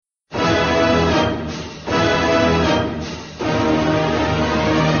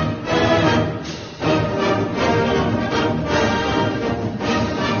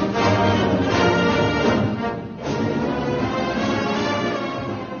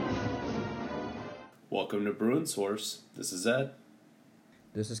Welcome to Bruin Source. This is Ed.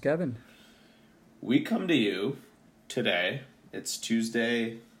 This is Kevin. We come to you today. It's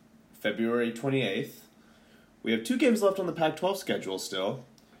Tuesday, February 28th. We have 2 games left on the Pac-12 schedule still.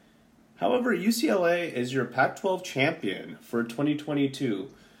 However, UCLA is your Pac-12 champion for 2022,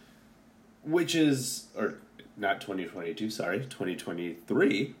 which is, or not 2022, sorry,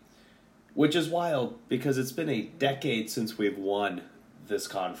 2023, which is wild because it's been a decade since we've won this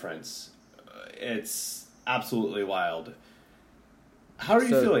conference. It's absolutely wild. How are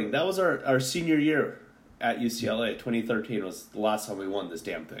you feeling? That was our senior year at UCLA. 2013 was the last time we won this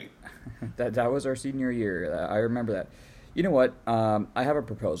damn thing. That was our senior year. I remember that. You know what? I have a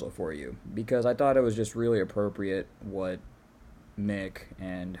proposal for you because I thought it was just really appropriate what Mick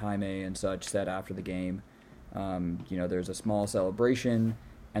and Jaime and such said after the game. There's a small celebration,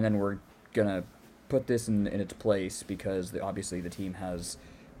 and then we're going to put this in its place because obviously the team has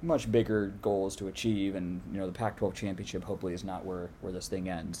much bigger goals to achieve, and the Pac-12 championship hopefully is not where this thing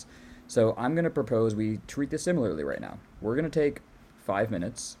ends. So I'm going to propose we treat this similarly right now. We're going to take 5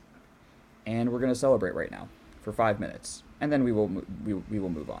 minutes, and we're going to celebrate right now for 5 minutes, and then we will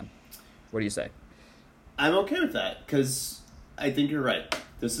move on. What do you say? I'm okay with that because I think you're right.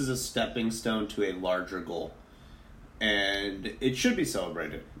 This is a stepping stone to a larger goal, and it should be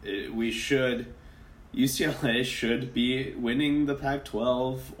celebrated. UCLA should be winning the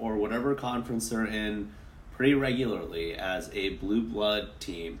Pac-12 or whatever conference they're in pretty regularly as a blue blood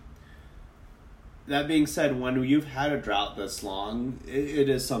team. That being said, when you've had a drought this long, it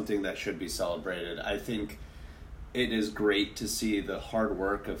is something that should be celebrated. I think it is great to see the hard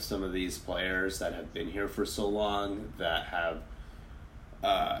work of some of these players that have been here for so long, that have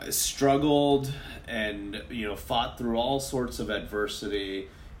struggled and fought through all sorts of adversity.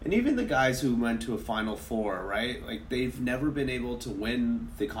 And even the guys who went to a Final Four, right? Like, they've never been able to win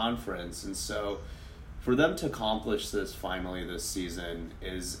the conference. And so for them to accomplish this finally this season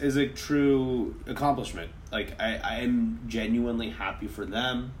is a true accomplishment. Like, I'm genuinely happy for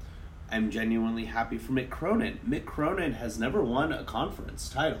them. I'm genuinely happy for Mick Cronin. Mick Cronin has never won a conference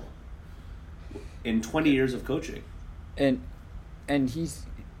title in 20 years of coaching. And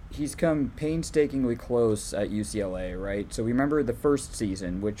he's come painstakingly close at UCLA, right? So we remember the first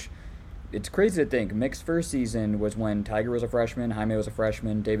season, which it's crazy to think. Mick's first season was when Tiger was a freshman, Jaime was a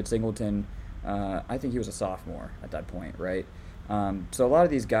freshman, David Singleton, I think he was a sophomore at that point, right? So a lot of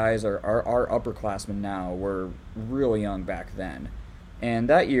these guys are upperclassmen now, were really young back then. And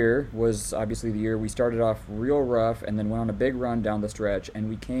that year was obviously the year we started off real rough and then went on a big run down the stretch, and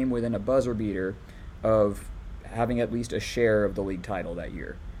we came within a buzzer beater of having at least a share of the league title that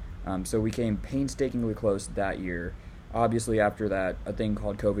year. So we came painstakingly close that year. Obviously, after that, a thing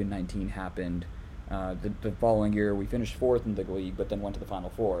called COVID-19 happened. The following year, we finished 4th in the league, but then went to the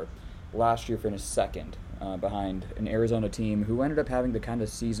Final Four. Last year, finished 2nd behind an Arizona team who ended up having the kind of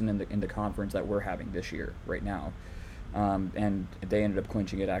season in the conference that we're having this year, right now. And they ended up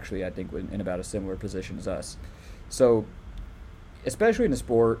clinching it, actually, I think, in about a similar position as us. So, especially in a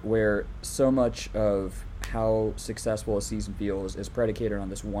sport where so much of how successful a season feels is predicated on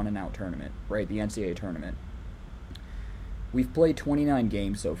this one-and-out tournament, right? The NCAA tournament. We've played 29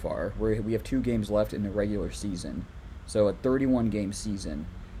 games so far. We have 2 games left in the regular season. So a 31-game season.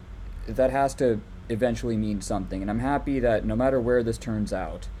 That has to eventually mean something. And I'm happy that no matter where this turns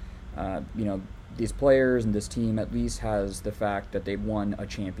out, these players and this team at least has the fact that they've won a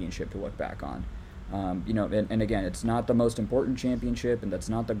championship to look back on. And again, it's not the most important championship, and that's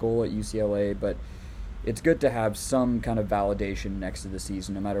not the goal at UCLA, but it's good to have some kind of validation next to the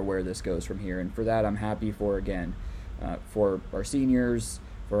season, no matter where this goes from here. And for that, I'm happy for our seniors,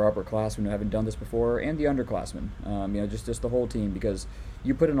 for our upperclassmen who haven't done this before, and the underclassmen. Just the whole team, because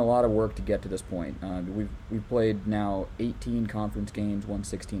you put in a lot of work to get to this point. We've played now 18 conference games, won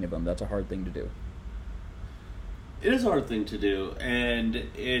 16 of them. That's a hard thing to do. It is a hard thing to do, and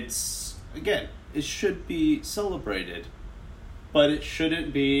it should be celebrated. But it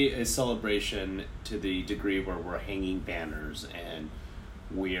shouldn't be a celebration to the degree where we're hanging banners and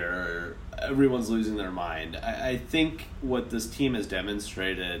everyone's losing their mind. I think what this team has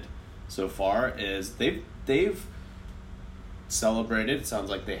demonstrated so far is they've celebrated. It sounds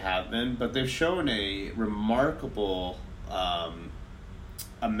like they have been, but they've shown a remarkable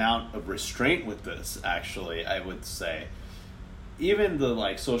amount of restraint with this, actually, I would say. Even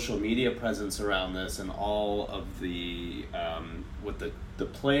the social media presence around this and all of the what the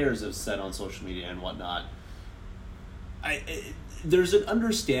players have said on social media and whatnot, there's an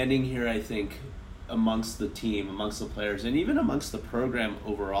understanding here, I think, amongst the team, amongst the players, and even amongst the program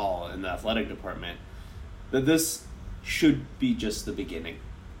overall in the athletic department, that this should be just the beginning.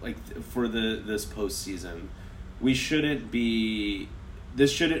 for this postseason, we shouldn't be.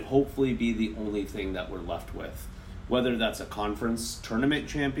 This shouldn't hopefully be the only thing that we're left with, whether that's a conference tournament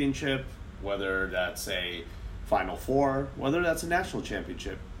championship, whether that's a Final Four, whether that's a national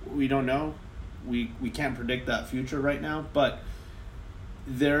championship. We don't know. We can't predict that future right now, but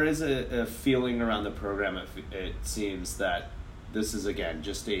there is a feeling around the program. It seems that this is, again,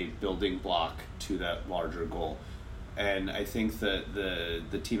 just a building block to that larger goal. And I think that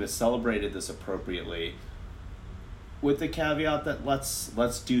the team has celebrated this appropriately, with the caveat that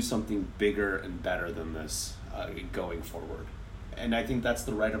let's do something bigger and better than this going forward. And I think that's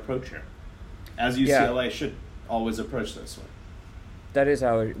the right approach here, as UCLA should always approach this way. That is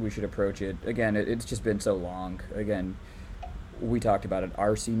how we should approach it. Again, it's just been so long. Again, we talked about it.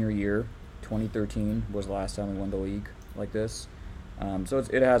 Our senior year, 2013, was the last time we won the league like this. So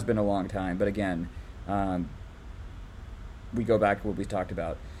it has been a long time. But again, we go back to what we talked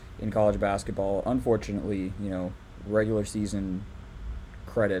about in college basketball. Unfortunately, regular season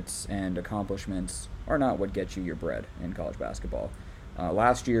credits and accomplishments are not what gets you your bread in college basketball.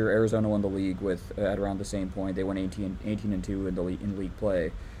 Last year, Arizona won the league at around the same point. They won 18-2 in league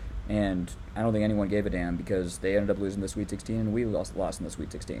play, and I don't think anyone gave a damn because they ended up losing the Sweet 16 and we lost in the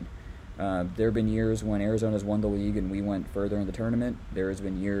Sweet 16. There have been years when Arizona's won the league and we went further in the tournament. There has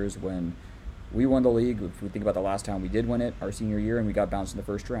been years when we won the league. If we think about the last time we did win it, our senior year, and we got bounced in the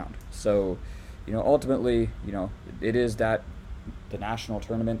first round. So, ultimately, it is that the national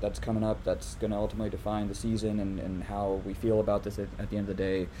tournament that's coming up that's going to ultimately define the season and how we feel about this at the end of the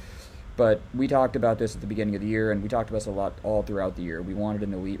day. But we talked about this at the beginning of the year, and we talked about this a lot all throughout the year. We wanted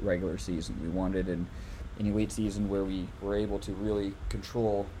an elite regular season. We wanted an elite season where we were able to really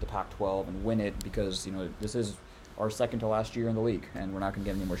control the Pac-12 and win it because, this is our second to last year in the league, and we're not going to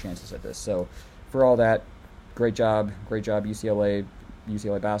get any more chances at this. So for all that, great job UCLA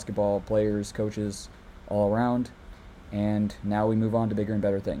basketball, players, coaches, all around. And now we move on to bigger and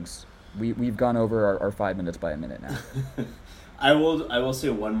better things. We've gone over our 5 minutes by a minute now. I will say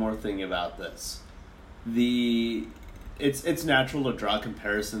one more thing about this. It's natural to draw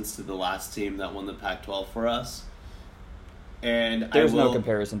comparisons to the last team that won the Pac-12 for us. And there's no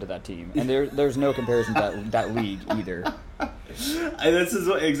comparison to that team, and there's no comparison to that league either. This is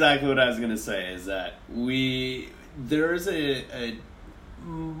exactly what I was going to say. Is that there's a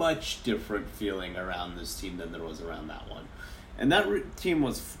much different feeling around this team than there was around that one. And that team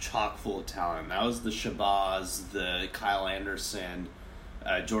was chock full of talent. That was the Shabazz, the Kyle Anderson,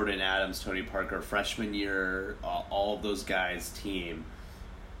 Jordan Adams, Tony Parker, freshman year, all of those guys' team.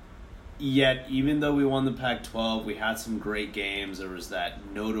 Yet, even though we won the Pac-12, we had some great games. There was that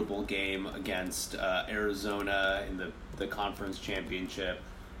notable game against Arizona in the conference championship,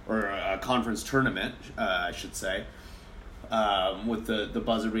 or conference tournament, I should say. With the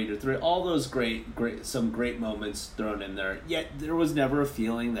buzzer beater three, all those some great moments thrown in there. Yet there was never a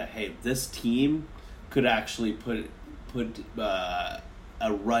feeling that, hey, this team could actually put a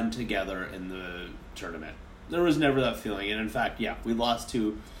run together in the tournament. There was never that feeling, and in fact, we lost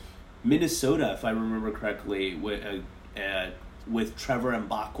to Minnesota, if I remember correctly, with Trevor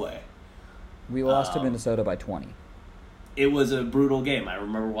Mbakwe. We lost to Minnesota by 20. It was a brutal game. I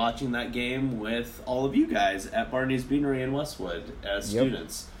remember watching that game with all of you guys at Barney's Beanery in Westwood as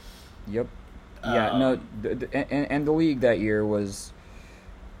students. Yep. And the league that year was...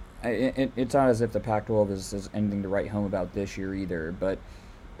 It's not as if the Pac-12 is anything to write home about this year either, but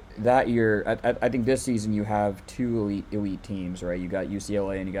that year, I think this season you have two elite teams, right? You got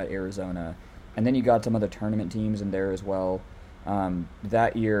UCLA and you got Arizona, and then you got some other tournament teams in there as well.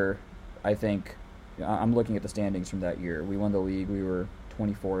 That year, I think... I'm looking at the standings from that year. We won the league. We were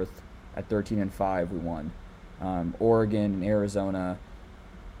 24th. At 13-5, we won. Oregon and Arizona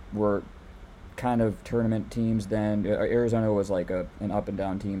were kind of tournament teams then. Arizona was like an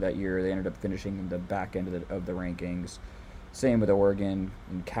up-and-down team that year. They ended up finishing in the back end of the rankings. Same with Oregon.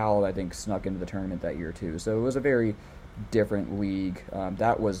 And Cal, I think, snuck into the tournament that year too. So it was a very different league.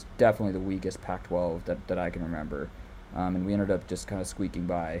 That was definitely the weakest Pac-12 that I can remember. And we ended up just kind of squeaking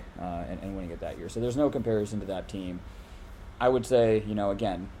by and winning it that year. So there's no comparison to that team. I would say,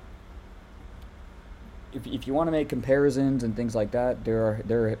 again, if you want to make comparisons and things like that,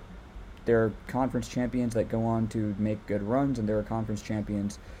 there are conference champions that go on to make good runs, and there are conference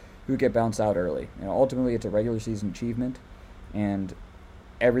champions who get bounced out early. Ultimately, it's a regular season achievement, and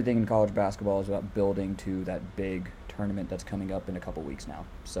everything in college basketball is about building to that big tournament that's coming up in a couple weeks now.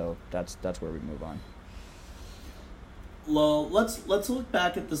 So that's where we move on. Well, let's look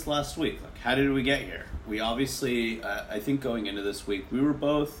back at this last week. Like, how did we get here? We obviously, I think going into this week, we were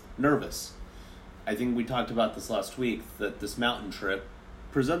both nervous. I think we talked about this last week, that this mountain trip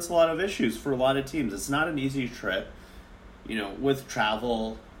presents a lot of issues for a lot of teams. It's not an easy trip, with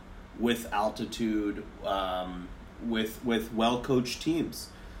travel, with altitude, with well-coached teams.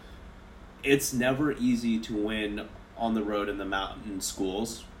 It's never easy to win on the road in the mountain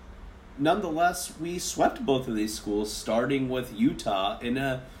schools. Nonetheless, we swept both of these schools, starting with Utah in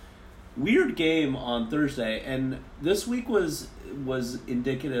a weird game on Thursday. And this week was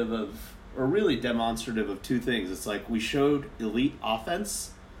indicative of, or really demonstrative of, two things. It's like we showed elite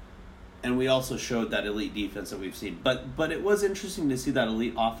offense, and we also showed that elite defense that we've seen. But it was interesting to see that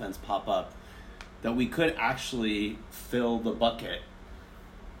elite offense pop up, that we could actually fill the bucket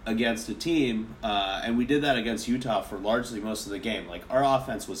against a team, and we did that against Utah for largely most of the game. Like, our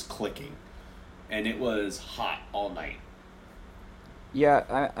offense was clicking, and it was hot all night.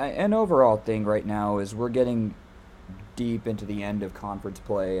 Yeah, an overall thing right now is we're getting deep into the end of conference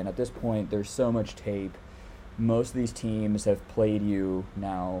play, and at this point, there's so much tape. Most of these teams have played you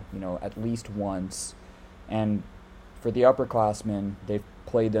now, at least once, and for the upperclassmen, they've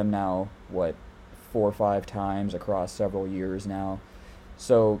played them now, 4 or 5 times across several years now.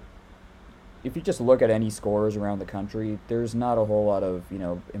 So if you just look at any scores around the country, there's not a whole lot of,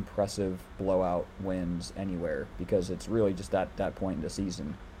 impressive blowout wins anywhere, because it's really just that point in the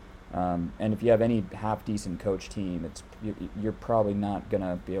season. And if you have any half-decent coach team, you're probably not going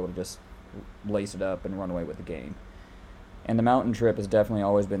to be able to just lace it up and run away with the game. And the mountain trip has definitely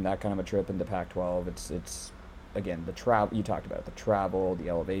always been that kind of a trip in the Pac-12. It's again, the travel, you talked about it, the travel, the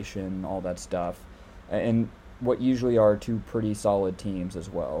elevation, all that stuff. And what usually are two pretty solid teams as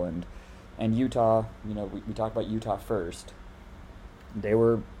well. And Utah, we talked about Utah first. They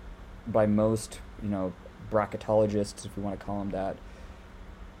were, by most, bracketologists, if we want to call them that,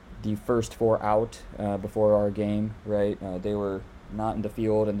 the first 4 out before our game, right? They were not in the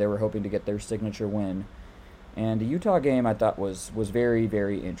field, and they were hoping to get their signature win. And the Utah game, I thought, was very,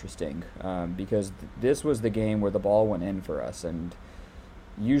 very interesting, because this was the game where the ball went in for us. And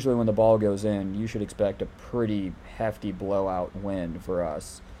usually when the ball goes in, you should expect a pretty hefty blowout win for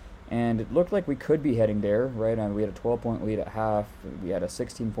us. And it looked like we could be heading there, right? We had a 12-point lead at half. We had a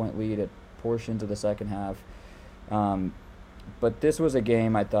 16-point lead at portions of the second half. But this was a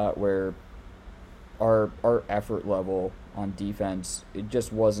game, I thought, where our effort level on defense, it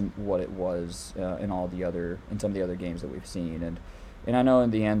just wasn't what it was in some of the other games that we've seen. And I know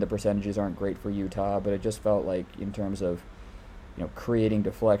in the end the percentages aren't great for Utah, but it just felt like in terms of creating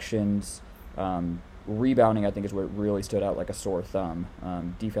deflections, rebounding, I think, is what really stood out like a sore thumb.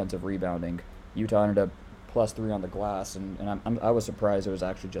 Defensive rebounding, Utah ended up +3 on the glass, and I was surprised it was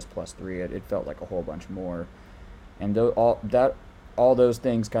actually just +3. It felt like a whole bunch more, and all those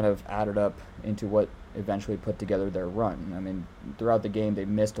things kind of added up into what eventually put together their run. I mean, throughout the game they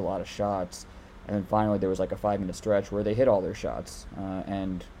missed a lot of shots, and then finally there was like a 5-minute stretch where they hit all their shots,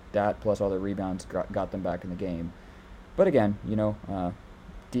 and that plus all their rebounds got them back in the game. But again,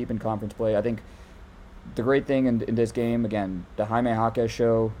 deep in conference play, I think the great thing in this game, again, the Jaime Jaquez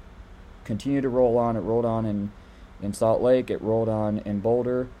show continued to roll on. It rolled on in Salt Lake. It rolled on in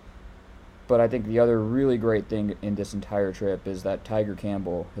Boulder. But I think the other really great thing in this entire trip is that Tiger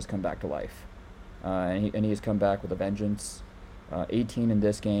Campbell has come back to life. And he has come back with a vengeance. 18 in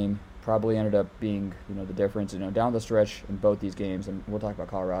this game probably ended up being, the difference, down the stretch in both these games. And we'll talk about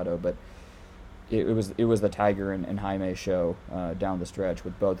Colorado, but it was the Tiger and Jaime show down the stretch,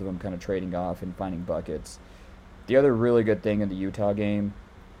 with both of them kind of trading off and finding buckets. The other really good thing in the Utah game,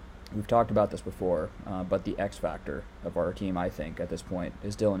 we've talked about this before, but the X factor of our team, I think, at this point,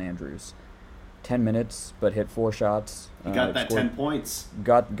 is Dylan Andrews. 10 minutes, but hit 4 shots. He got that 10 points.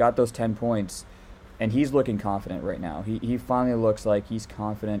 Got those 10 points, and he's looking confident right now. He finally looks like he's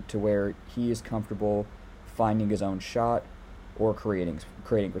confident to where he is comfortable finding his own shot or creating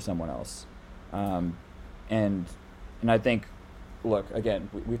for someone else. And I think, look, again,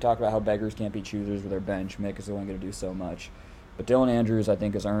 we've talked about how beggars can't be choosers with their bench. Mick is only going to do so much. But Dylan Andrews, I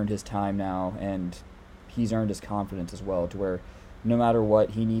think, has earned his time now, and he's earned his confidence as well, to where no matter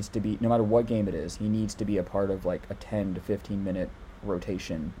what, he needs to be, no matter what game it is, he needs to be a part of like a 10 to 15-minute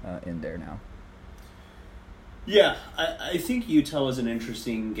rotation in there now. Yeah, I think Utah was an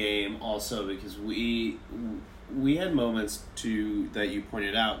interesting game also, because we had moments that you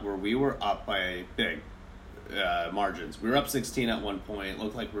pointed out where we were up by big margins. We were up 16 at one point. It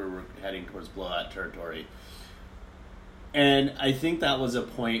looked like we were heading towards blowout territory. And I think that was a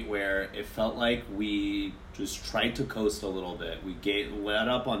point where it felt like we just tried to coast a little bit. We let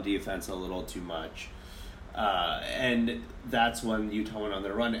up on defense a little too much. And that's when Utah went on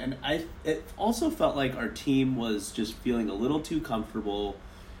their run. And it also felt like our team was just feeling a little too comfortable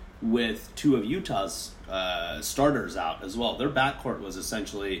with two of Utah's starters out as well. Their backcourt was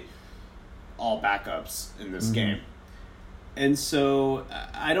essentially all backups in this game. And so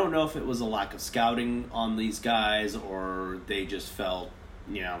I don't know if it was a lack of scouting on these guys or they just felt,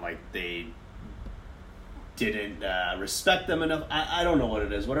 like they didn't respect them enough. I don't know what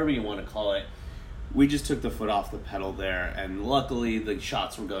it is, whatever you want to call it. We just took the foot off the pedal there, and luckily the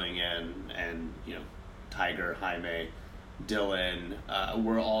shots were going in, and, Tiger, Jaime, Dylan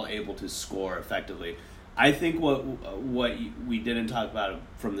were all able to score effectively. I think what we didn't talk about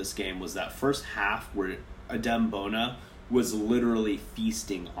from this game was that first half where Adem Bona was literally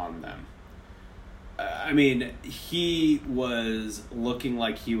feasting on them. He was looking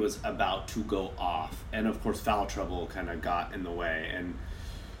like he was about to go off, and of course foul trouble kind of got in the way, and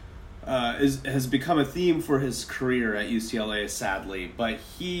has become a theme for his career at UCLA, sadly. But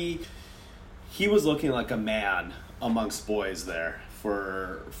he was looking like a man amongst boys there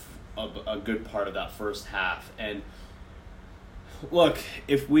for a good part of that first half. And look,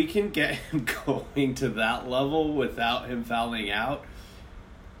 if we can get him going to that level without him fouling out,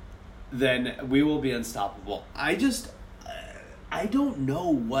 then we will be unstoppable. I don't know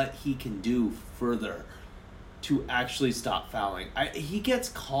what he can do further to actually stop fouling. He gets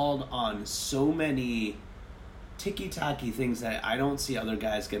called on so many ticky-tacky things that I don't see other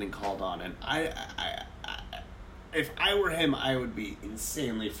guys getting called on. And if I were him, I would be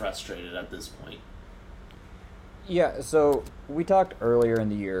insanely frustrated at this point. Yeah, so we talked earlier in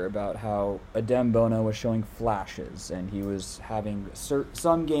the year about how Adem Bona was showing flashes, and he was having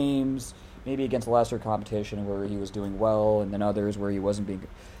some games, maybe against lesser competition, where he was doing well, and then others where he wasn't being.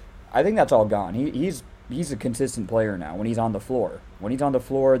 I think that's all gone. He's a consistent player now when he's on the floor. When he's on the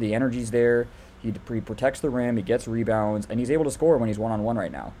floor, the energy's there. He protects the rim, he gets rebounds, and he's able to score when he's one-on-one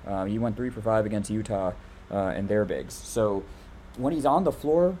right now. He went 3 for 5 against Utah and their bigs. So when he's on the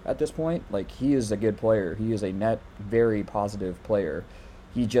floor at this point, he is a good player. He is a net, very positive player.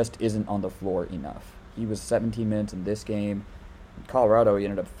 He just isn't on the floor enough. He was 17 minutes in this game. In Colorado, he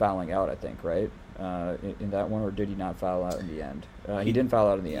ended up fouling out, I think, right? In that one, or did he not foul out in the end? He didn't foul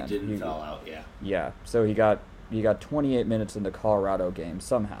out in the end. He didn't foul out, yeah. Yeah, so he got 28 minutes in the Colorado game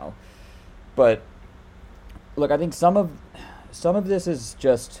somehow. But look, I think some of this is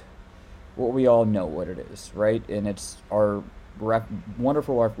just what we all know what it is, right? And it's our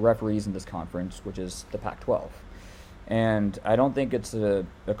wonderful referees in this conference, which is the Pac-12. And I don't think it's a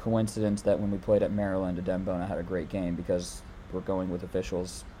coincidence that when we played at Maryland, Adem Bona had a great game, because we're going with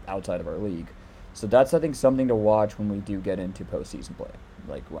officials outside of our league. So that's, I think, something to watch when we do get into postseason play.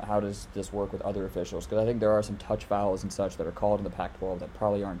 How does this work with other officials? Because I think there are some touch fouls and such that are called in the Pac-12 that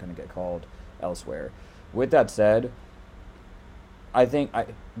probably aren't going to get called elsewhere. With that said, I think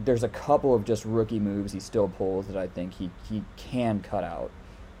there's a couple of just rookie moves he still pulls that I think he can cut out.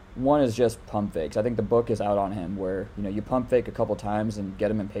 One is just pump fakes. I think the book is out on him where, you pump fake a couple times and get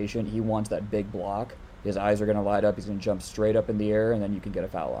him impatient. He wants that big block. His eyes are going to light up. He's going to jump straight up in the air, and then you can get a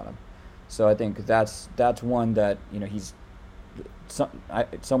foul on him. So I think that's one that,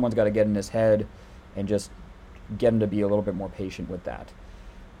 someone's got to get in his head and just get him to be a little bit more patient with that.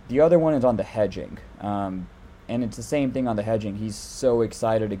 The other one is on the hedging. And it's the same thing on the hedging. He's so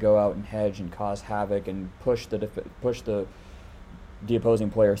excited to go out and hedge and cause havoc and push the opposing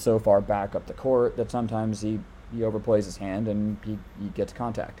player so far back up the court that sometimes he overplays his hand and he gets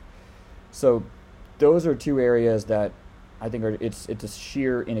contact. So those are two areas that I think it's a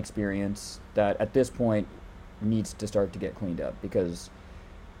sheer inexperience that at this point needs to start to get cleaned up, because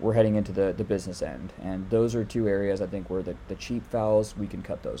we're heading into the business end. And those are two areas I think where the cheap fouls, we can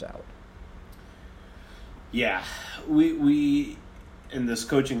cut those out. Yeah, we and this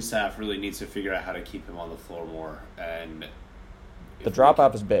coaching staff really needs to figure out how to keep him on the floor more. And the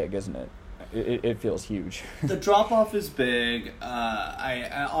drop-off is big, isn't it? It feels huge. The drop-off is big.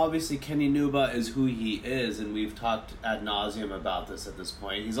 I obviously, Kenny Nuba is who he is, and we've talked ad nauseum about this at this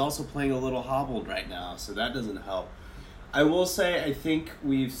point. He's also playing a little hobbled right now, so that doesn't help. I will say I think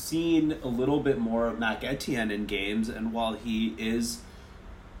we've seen a little bit more of Mac Etienne in games, and while he is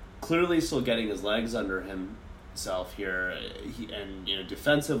clearly still getting his legs under himself here,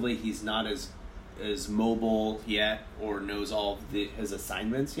 defensively he's not as mobile yet or knows all of his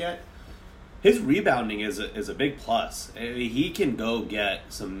assignments yet. His rebounding is a big plus. He can go get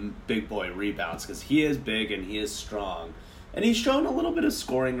some big boy rebounds because he is big and he is strong. And he's shown a little bit of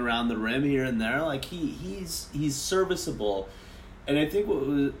scoring around the rim here and there. He's serviceable. And I think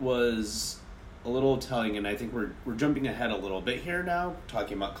what was a little telling, and I think we're jumping ahead a little bit here now,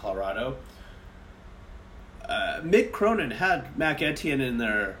 talking about Colorado. Mick Cronin had Mac Etienne in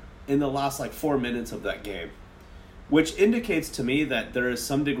there in the last 4 minutes of that game. which indicates to me that there is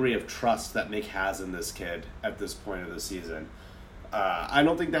some degree of trust that Mick has in this kid at this point of the season. I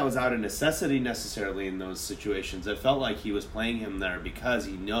don't think that was out of necessity necessarily in those situations. It felt like he was playing him there because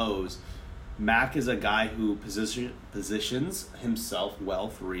he knows Mac is a guy who positions himself well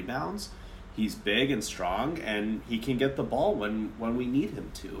for rebounds. He's big and strong, and he can get the ball when we need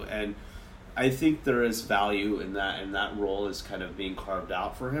him to. And I think there is value in that, and that role is kind of being carved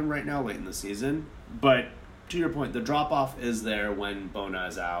out for him right now late in the season. But to your point, the drop-off is there when Bona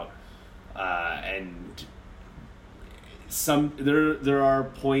is out. And there are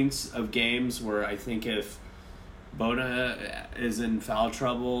points of games where I think if Bona is in foul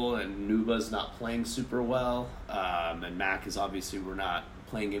trouble and Nuba's not playing super well, and Mac is obviously, we're not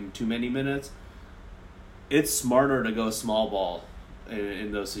playing him too many minutes, it's smarter to go small ball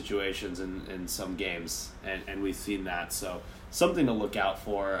in those situations in some games, and we've seen that. So something to look out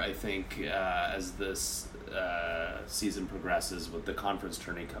for, I think, as this season progresses, with the conference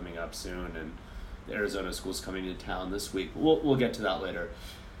tourney coming up soon and the Arizona schools coming to town this week. We'll get to that later.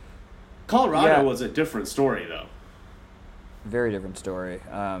 Colorado was a different story, though. Very different story.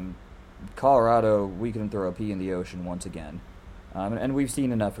 Colorado, we can throw a pea in the ocean once again. And we've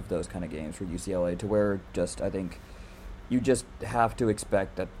seen enough of those kind of games for UCLA to where I think you just have to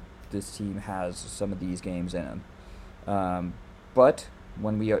expect that this team has some of these games in them. But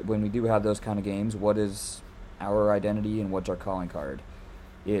when we do have those kind of games, what is our identity and what's our calling card?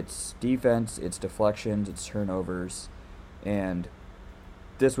 It's defense, it's deflections, it's turnovers, and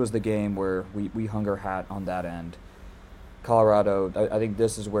this was the game where we hung our hat on that end. Colorado, I think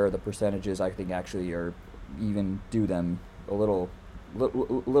this is where the percentages I think actually are even do them a little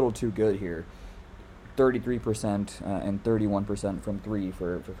too good here. 33% and 31% from three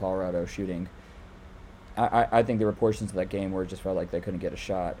for Colorado shooting. I think there were portions of that game where it just felt like they couldn't get a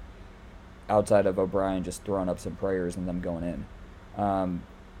shot outside of O'Brien just throwing up some prayers and them going in.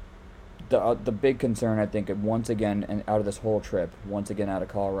 The big concern, I think, once again, and out of this whole trip, once again out of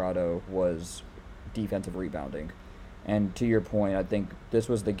Colorado, was defensive rebounding. And to your point, I think this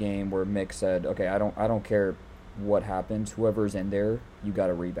was the game where Mick said, okay, I don't care what happens. Whoever's in there, you got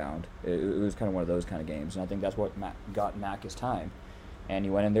to rebound. It was kind of one of those kind of games, and I think that's what got Mac his time. And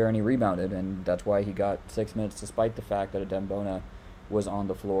he went in there and he rebounded, and that's why he got 6 minutes, despite the fact that Adem Bona was on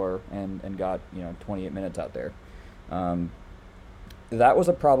the floor and got 28 minutes out there. That was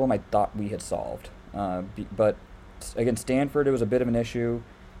a problem I thought we had solved. But against Stanford, it was a bit of an issue,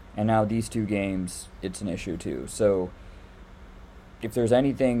 and now these two games, it's an issue too. So if there's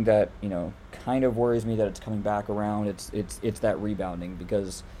anything that kind of worries me that it's coming back around, it's that rebounding,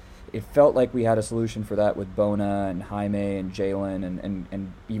 because it felt like we had a solution for that with Bona and Jaime and Jalen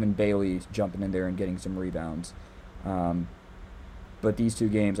and even Bailey jumping in there and getting some rebounds. But these two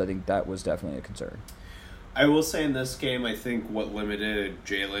games, I think that was definitely a concern. I will say in this game, I think what limited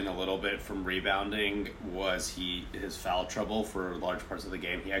Jalen a little bit from rebounding was his foul trouble for large parts of the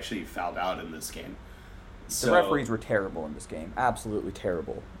game. He actually fouled out in this game. So, the referees were terrible in this game. Absolutely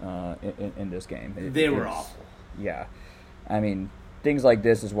terrible in this game. They were awful. Yeah. I mean, things like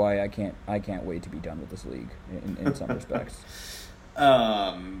this is why I can't wait to be done with this league in some respects.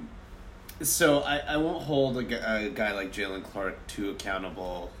 So I won't hold a guy like Jalen Clark too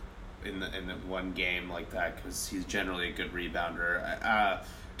accountable in the one game like that, because he's generally a good rebounder.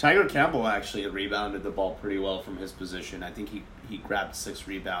 Tiger Campbell actually rebounded the ball pretty well from his position. I think he grabbed 6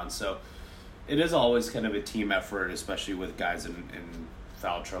 rebounds. So it is always kind of a team effort, especially with guys in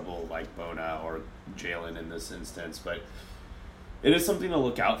foul trouble like Bona or Jalen in this instance. But it is something to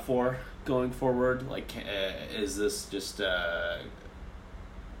look out for going forward. Like, is this just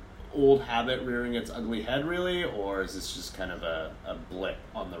old habit rearing its ugly head, really, or is this just kind of a blip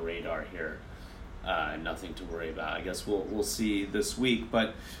on the radar here? Nothing to worry about. I guess we'll see this week.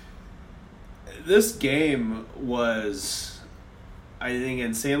 But this game was, I think,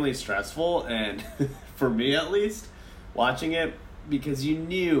 insanely stressful, and for me at least, watching it, because you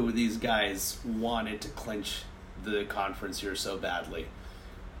knew these guys wanted to clinch the conference here so badly.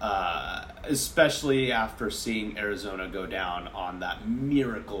 Especially after seeing Arizona go down on that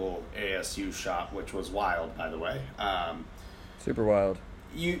miracle ASU shot, which was wild, by the way. Super wild.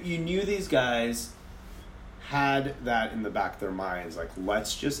 You knew these guys had that in the back of their minds, like,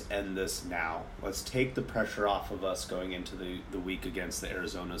 let's just end this now. Let's take the pressure off of us going into the week against the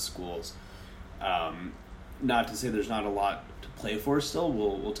Arizona schools. Not to say there's not a lot to play for still.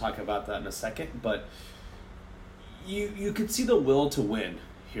 We'll talk about that in a second, but you could see the will to win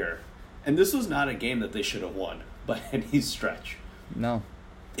here. And this was not a game that they should have won by any stretch. No.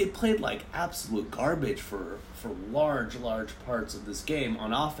 they played like absolute garbage for large parts of this game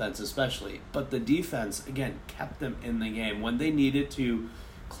on offense especially, but the defense again kept them in the game. When they needed to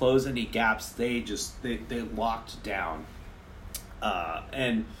close any gaps, they locked down,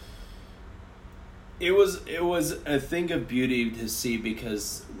 and it was a thing of beauty to see,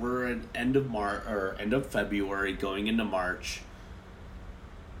 because we're at end of February going into March.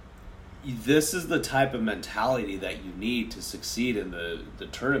 This is the type of mentality that you need to succeed in the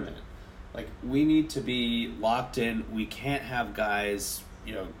tournament. Like, we need to be locked in. We can't have guys,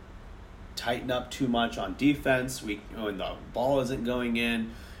 tighten up too much on defense. When the ball isn't going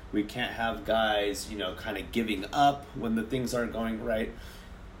in, we can't have guys, kind of giving up when the things aren't going right.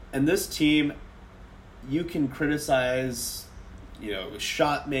 And this team, you can criticize,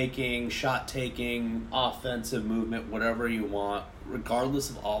 shot making, shot taking, offensive movement, whatever you want. Regardless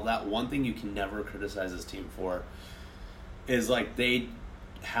of all that, one thing you can never criticize this team for is like they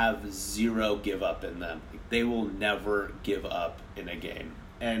have zero give up in them. Like, they will never give up in a game.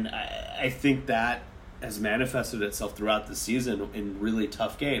 And I think that has manifested itself throughout the season in really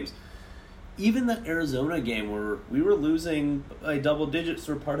tough games. Even that Arizona game where we were losing by double digits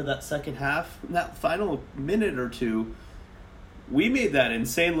for part of that second half, in that final minute or two, we made that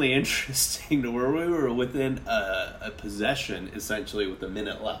insanely interesting to where we were within a possession, essentially, with a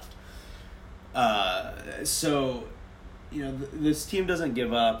minute left. This team doesn't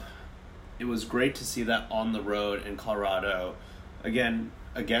give up. It was great to see that on the road in Colorado. Again,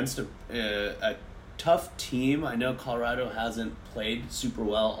 against a tough team. I know Colorado hasn't played super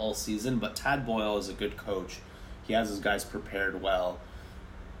well all season, but Tad Boyle is a good coach. He has his guys prepared well.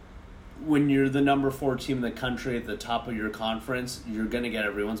 When you're the number 4 team in the country at the top of your conference, you're going to get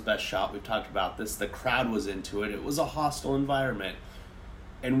everyone's best shot. We've talked about this. The crowd was into it. It was a hostile environment.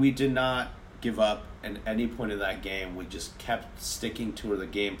 And we did not give up at any point in that game. We just kept sticking to the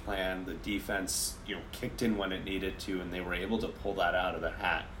game plan. The defense, kicked in when it needed to, and they were able to pull that out of the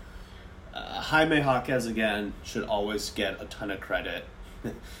hat. Jaime Jaquez, again, should always get a ton of credit.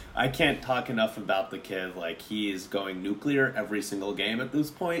 I can't talk enough about the kid. Like, he is going nuclear every single game at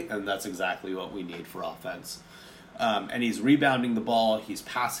this point, and that's exactly what we need for offense. And he's rebounding the ball, he's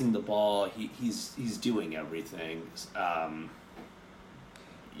passing the ball, he's doing everything.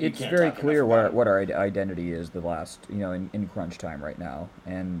 It's very clear what our identity is the last, in crunch time right now,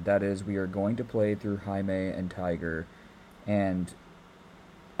 and that is we are going to play through Jaime and Tiger, and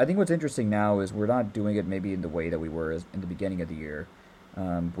I think what's interesting now is we're not doing it maybe in the way that we were in the beginning of the year.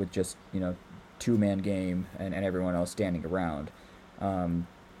 With just, 2-man game and everyone else standing around.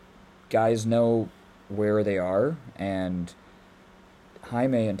 Guys know where they are, and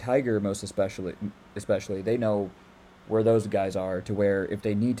Jaime and Tiger most especially, they know where those guys are, to where if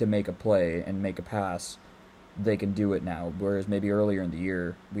they need to make a play and make a pass, they can do it now. Whereas maybe earlier in the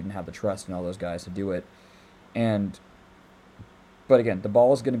year, we didn't have the trust in all those guys to do it. But again, the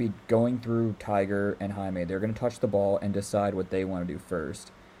ball is going to be going through Tiger and Jaime. They're going to touch the ball and decide what they want to do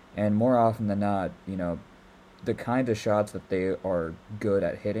first. And more often than not, the kinds of shots that they are good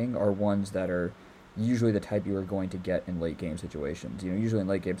at hitting are ones that are usually the type you are going to get in late game situations. Usually in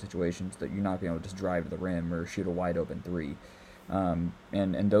late game situations that you're not going to be able to just drive to the rim or shoot a wide open three. And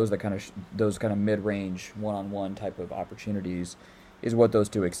those kind of mid-range one-on-one type of opportunities is what those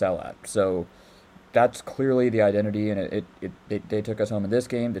two excel at. So that's clearly the identity, and they took us home in this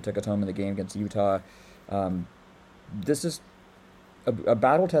game. They took us home in the game against Utah. This is a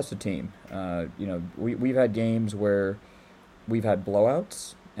battle-tested team. We've had games where we've had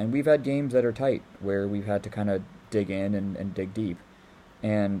blowouts, and we've had games that are tight, where we've had to kind of dig in and dig deep.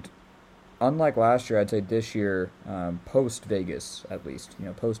 And unlike last year, I'd say this year, post-Vegas at least,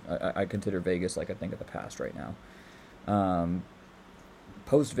 I consider Vegas like a thing of the past right now.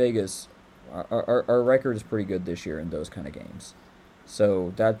 Post-Vegas, our record is pretty good this year in those kind of games.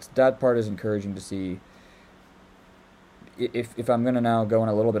 So that part is encouraging to see. If I'm going to now go on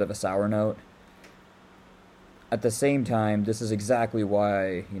a little bit of a sour note, at the same time, this is exactly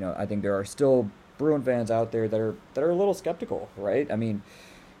why, I think there are still Bruin fans out there that are a little skeptical, right? I mean,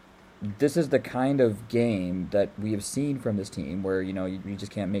 this is the kind of game that we have seen from this team where, you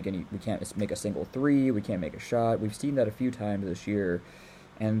just can't we can't make a single three, we can't make a shot. We've seen that a few times this year.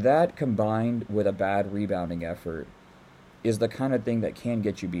 And that, combined with a bad rebounding effort, is the kind of thing that can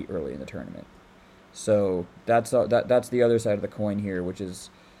get you beat early in the tournament. So that's the other side of the coin here, which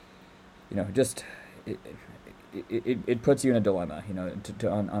is, just it puts you in a dilemma,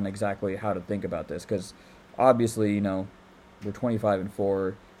 on exactly how to think about this, because obviously, we're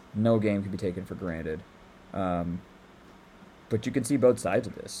 25-4, no game can be taken for granted, but you can see both sides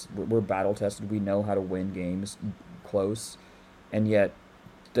of this. We're battle tested. We know how to win games close, and yet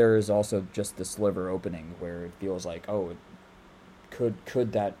there is also just the sliver opening where it feels like, oh,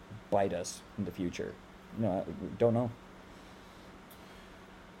 could that bite us in the future? No, I don't know.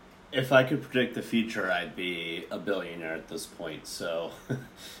 If I could predict the future, I'd be a billionaire at this point. So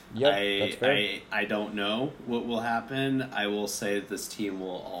Yep, that's fair. I don't know what will happen. I will say that this team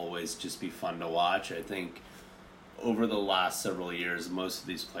will always just be fun to watch. I think over the last several years, most of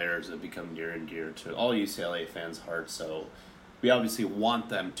these players have become near and dear to all UCLA fans' hearts. So we obviously want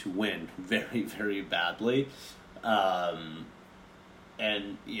them to win very, very badly. Um,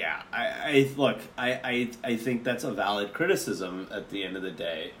 and yeah, I think that's a valid criticism at the end of the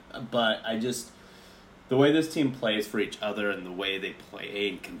day. But I just, the way this team plays for each other and the way they play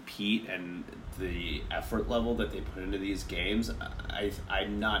and compete and the effort level that they put into these games,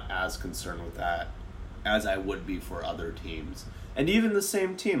 I'm not as concerned with that as I would be for other teams. And even the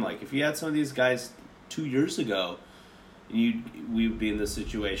same team, like if you had some of these guys 2 years ago, we'd be in this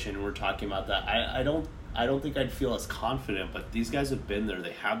situation and we're talking about that. I don't think I'd feel as confident, but these guys have been there.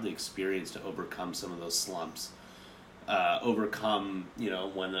 They have the experience to overcome some of those slumps, overcome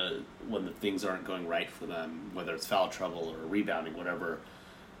when the things aren't going right for them, whether it's foul trouble or rebounding, whatever.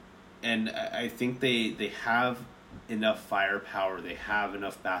 And I think they have enough firepower. They have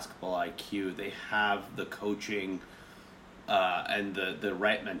enough basketball IQ. They have the coaching and the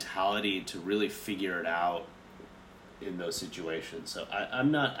right mentality to really figure it out in those situations. So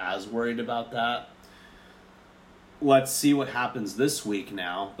I'm not as worried about that. Let's see what happens this week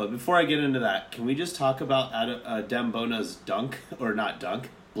now. But before I get into that, can we just talk about Adem Bona's dunk, or not dunk,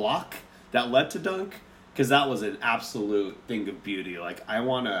 block that led to dunk? Because that was an absolute thing of beauty. Like I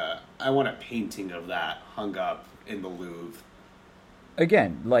want a painting of that hung up in the Louvre.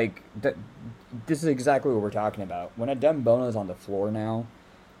 Again, like this is exactly what we're talking about. When Adem Bona is on the floor now,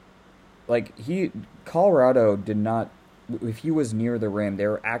 like Colorado did not. If he was near the rim, they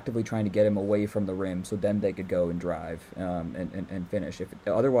were actively trying to get him away from the rim, so then they could go and drive and finish.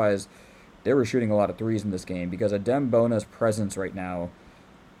 Otherwise, they were shooting a lot of threes in this game because Adem Bona's presence right now.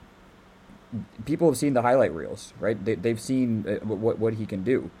 People have seen the highlight reels, right? They've seen what he can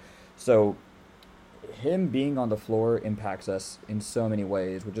do. So him being on the floor impacts us in so many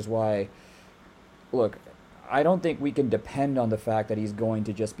ways, which is why, look, I don't think we can depend on the fact that he's going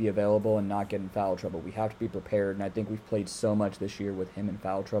to just be available and not get in foul trouble. We have to be prepared, and I think we've played so much this year with him in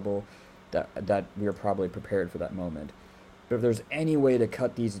foul trouble that we are probably prepared for that moment. But if there's any way to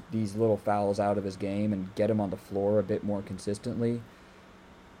cut these little fouls out of his game and get him on the floor a bit more consistently,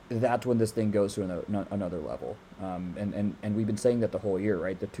 that's when this thing goes to another level. And we've been saying that the whole year,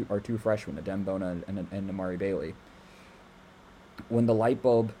 right? Our two freshmen, Adem Bona and Amari Bailey. When the light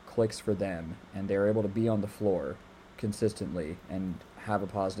bulb clicks for them and they're able to be on the floor consistently and have a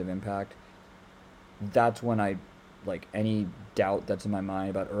positive impact, that's when any doubt that's in my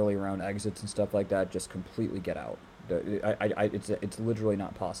mind about early round exits and stuff like that just completely get out. It's literally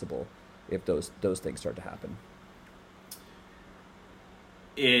not possible if those things start to happen.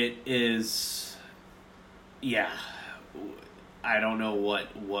 It is, yeah. I don't know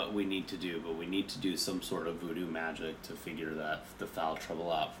what we need to do, but we need to do some sort of voodoo magic to figure the foul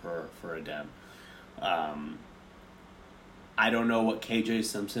trouble out for Adem. I don't know what KJ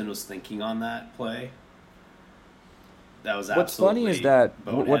Simpson was thinking on that play. That was absolutely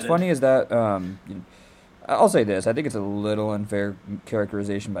What's funny is that I'll say this. I think it's a little unfair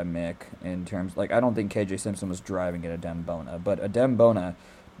characterization by Mick in terms, I don't think KJ Simpson was driving at Adem Bona, but Adem Bona,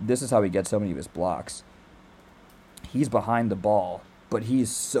 this is how he gets so many of his blocks. He's behind the ball, but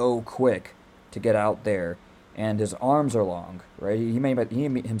he's so quick to get out there, and his arms are long, right? He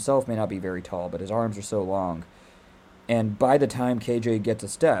himself may not be very tall, but his arms are so long. And by the time KJ gets a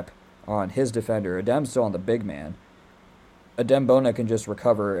step on his defender, Adem's still on the big man. Adem Bona can just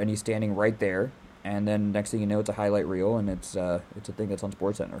recover, and he's standing right there. And then next thing you know, it's a highlight reel, and it's a thing that's on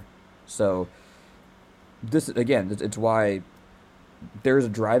SportsCenter. So this again, it's why there's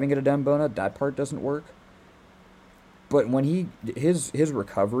driving at Adem Bona. That part doesn't work. But when his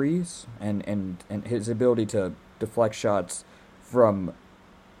recoveries and his ability to deflect shots from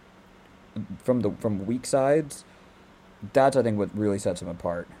weak sides, that's I think what really sets him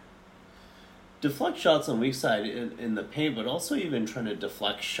apart. Deflect shots on weak side in the paint, but also even trying to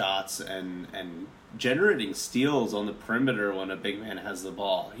deflect shots and generating steals on the perimeter when a big man has the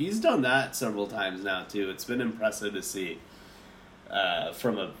ball. He's done that several times now too. It's been impressive to see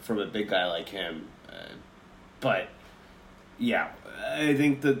from a big guy like him. But yeah, I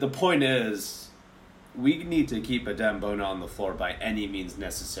think that the point is we need to keep Adem Bona on the floor by any means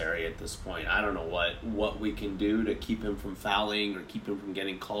necessary at this point. I don't know what we can do to keep him from fouling or keep him from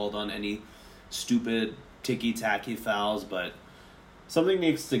getting called on any stupid ticky-tacky fouls, but something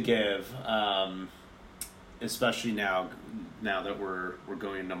needs to give, especially now that we're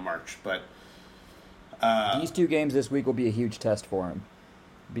going into March. But these 2 games this week will be a huge test for him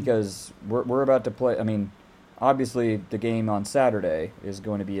because we're about to play. I mean, obviously the game on Saturday is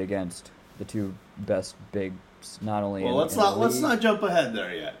going to be against the 2 best bigs. Not only well, let's not jump ahead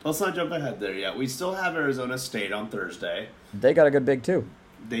there yet. We still have Arizona State on Thursday. They got a good big too.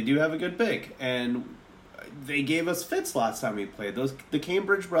 They do have a good big, and they gave us fits last time we played. The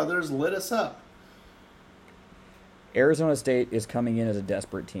Cambridge brothers lit us up. Arizona State is coming in as a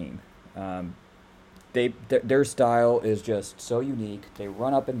desperate team. Their style is just so unique. They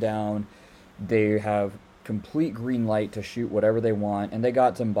run up and down. They have complete green light to shoot whatever they want, and they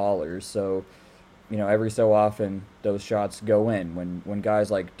got some ballers. So, every so often those shots go in. When guys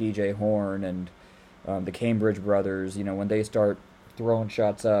like DJ Horn and the Cambridge brothers, when they start throwing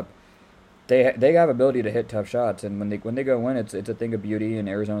shots up, they have ability to hit tough shots, and when they go in, it's a thing of beauty. And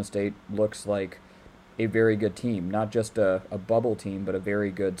Arizona State looks like a very good team, not just a bubble team, but a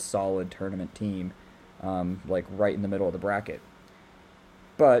very good, solid tournament team, like right in the middle of the bracket.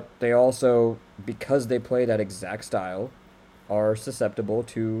 But they also, because they play that exact style, are susceptible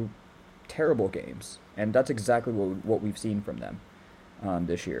to terrible games, and that's exactly what we've seen from them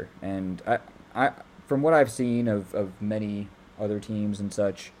this year. And I from what I've seen of many other teams and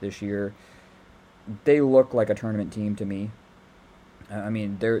such this year, they look like a tournament team to me. I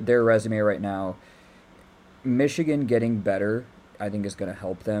mean, their resume right now, Michigan getting better, I think is going to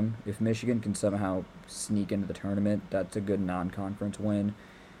help them. If Michigan can somehow sneak into the tournament, that's a good non-conference win.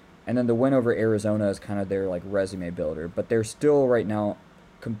 And then the win over Arizona is kind of their like resume builder, but they're still right now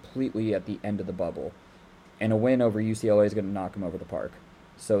completely at the end of the bubble. And a win over UCLA is going to knock them over the park.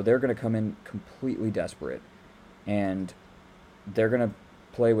 So they're going to come in completely desperate. And they're going to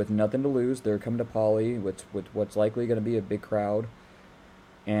play with nothing to lose. They're coming to Pauley with what's likely going to be a big crowd.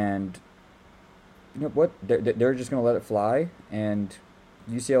 And you know what? They're just going to let it fly. And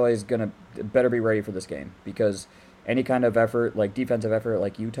UCLA is going to better be ready for this game, because any kind of effort, like defensive effort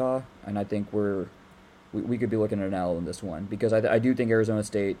like Utah, and I think we could be looking at an L in this one, because I do think Arizona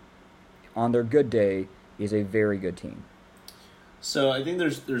State, on their good day, is a very good team. So I think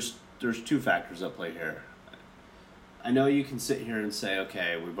there's 2 factors at play here. I know you can sit here and say,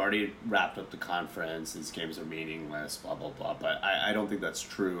 okay, we've already wrapped up the conference, these games are meaningless, blah, blah, blah, but I don't think that's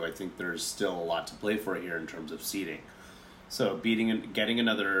true. I think there's still a lot to play for here in terms of seeding. So getting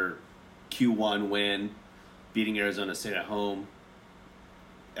another Q1 win, beating Arizona State at home,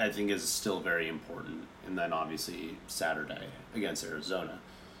 I think is still very important. And then obviously Saturday against Arizona.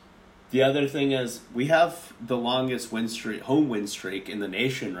 The other thing is we have the longest home win streak in the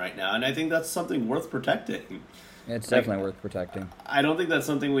nation right now, and I think that's something worth protecting. It's definitely worth protecting. I don't think that's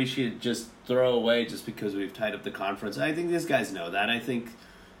something we should just throw away just because we've tied up the conference. I think these guys know that. I think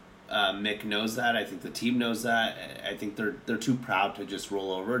Mick knows that. I think the team knows that. I think they're too proud to just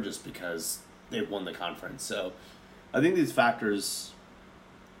roll over just because they've won the conference. So I think these factors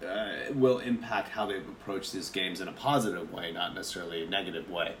will impact how they approach these games in a positive way, not necessarily a negative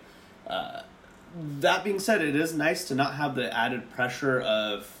way. That being said, it is nice to not have the added pressure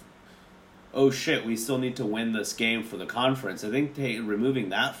of, oh shit, we still need to win this game for the conference. I think removing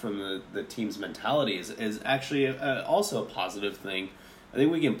that from the team's mentality is actually also a positive thing. I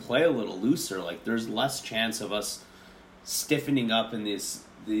think we can play a little looser. Like, there's less chance of us stiffening up in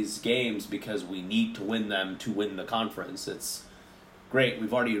these games because we need to win them to win the conference. It's great,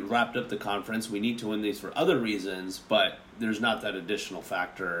 we've already wrapped up the conference. We need to win these for other reasons, but there's not that additional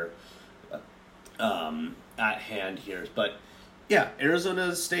factor at hand here. But yeah,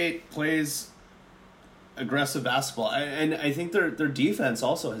 Arizona State plays aggressive basketball, and I think their defense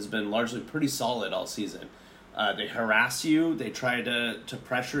also has been largely pretty solid all season. They harass you, they try to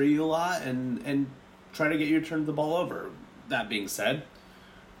pressure you a lot, and try to get you to turn the ball over. That being said,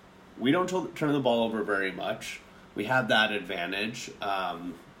 we don't turn the ball over very much. We have that advantage,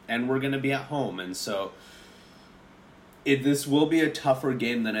 and we're going to be at home, and so this will be a tougher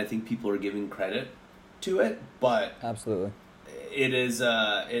game than I think people are giving credit to it, but absolutely, it is.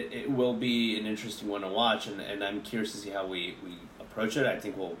 It will be an interesting one to watch, and I'm curious to see how we approach it. I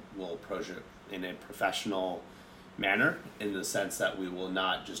think we'll approach it in a professional manner, in the sense that we will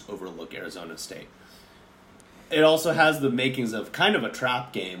not just overlook Arizona State. It also has the makings of kind of a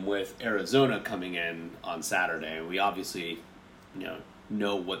trap game with Arizona coming in on Saturday, and we obviously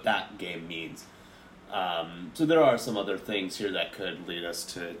know what that game means. So there are some other things here that could lead us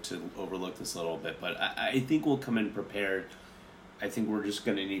to overlook this a little bit, but I think we'll come in prepared. I think we're just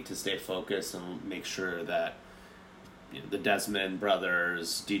going to need to stay focused and make sure that the Desmond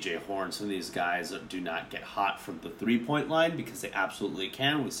brothers, DJ Horn, some of these guys do not get hot from the 3-point line because they absolutely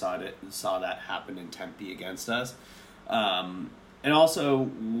can. We saw that happen in Tempe against us. And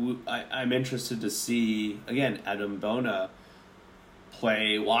also, I'm interested to see, again, Adam Bona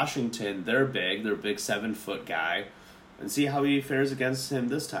play Washington. They're big 7-foot guy, and see how he fares against him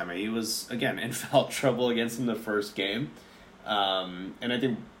this time. He was, again, in foul trouble against him the first game. And I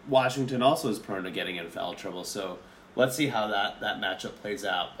think Washington also is prone to getting in foul trouble, so let's see how that matchup plays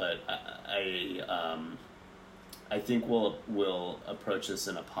out. But I think we'll approach this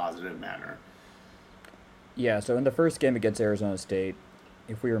in a positive manner. Yeah, so in the first game against Arizona State,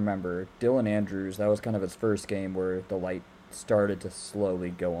 if we remember, Dylan Andrews, that was kind of his first game where the light started to slowly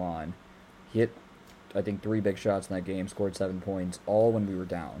go on. He hit, I think, 3 big shots in that game, scored 7 points, all when we were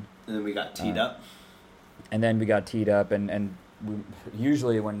down. And then we got teed up. And then we got teed up, and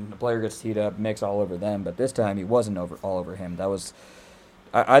usually when a player gets teed up, Mick's all over them, but this time he wasn't all over him. That was,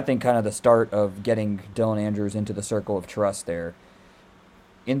 I think, kind of the start of getting Dylan Andrews into the circle of trust there.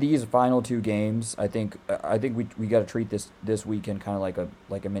 In these final 2 games, I think we got to treat this weekend kind of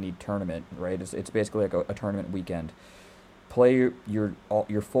like a mini tournament, right? It's basically like a tournament weekend. Play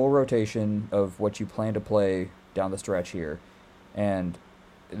your full rotation of what you plan to play down the stretch here, and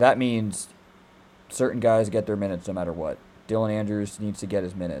that means certain guys get their minutes no matter what. Dylan Andrews needs to get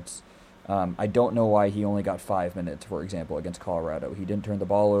his minutes. I don't know why he only got 5 minutes, for example, against Colorado. He didn't turn the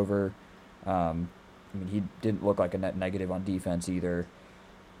ball over. He didn't look like a net negative on defense either.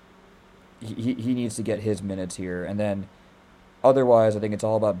 He needs to get his minutes here. And then otherwise, I think it's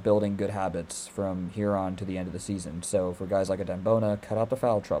all about building good habits from here on to the end of the season. So for guys like Adem Bona, cut out the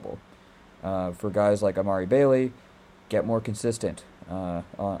foul trouble. For guys like Amari Bailey, get more consistent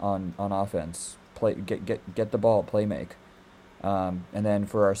on offense. Get the ball, play make. And then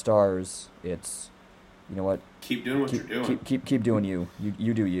for our stars, it's, you know what? Keep doing what you're doing. Keep doing you.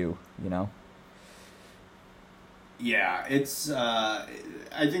 You do you, you know? Yeah, it's.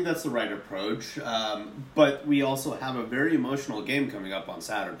 I think that's the right approach. But we also have a very emotional game coming up on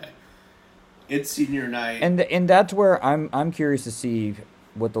Saturday. It's senior night, and that's where I'm curious to see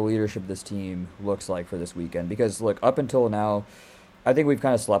what the leadership of this team looks like for this weekend. Because look, up until now, I think we've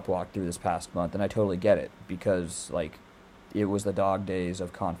kind of sleptwalked through this past month, and I totally get it because it was the dog days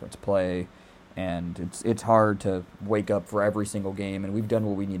of conference play. And it's hard to wake up for every single game, and we've done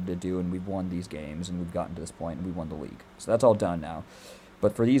what we needed to do, and we've won these games, and we've gotten to this point, and we won the league. So that's all done now.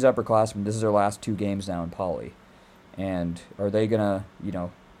 But for these upperclassmen, this is their last 2 games now in Poly. And are they going to,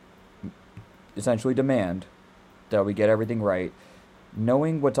 essentially demand that we get everything right,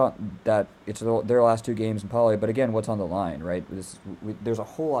 knowing what's on, that it's their last 2 games in Poly, but again, what's on the line, right? There's a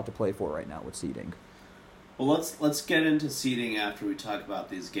whole lot to play for right now with seeding. Well, let's get into seeding after we talk about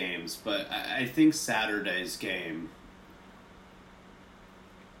these games, but I think Saturday's game,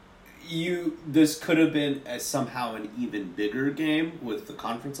 this could have been somehow an even bigger game with the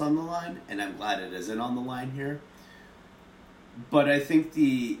conference on the line, and I'm glad it isn't on the line here. But I think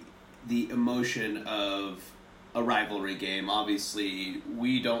the emotion of a rivalry game, obviously,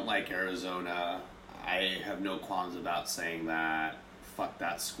 we don't like Arizona. I have no qualms about saying that. Fuck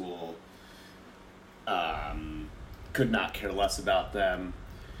that school. Could not care less about them.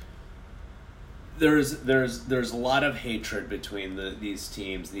 There's a lot of hatred between these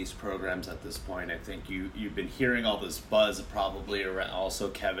teams, these programs at this point. I think you've been hearing all this buzz probably around, also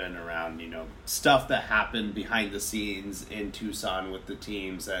Kevin, around stuff that happened behind the scenes in Tucson with the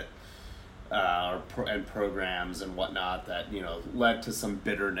teams that and programs and whatnot that led to some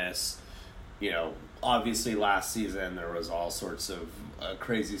bitterness. Obviously last season there was all sorts of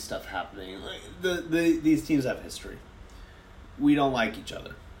crazy stuff happening. These teams have history. We don't like each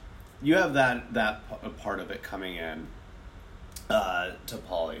other. You have that part of it coming in to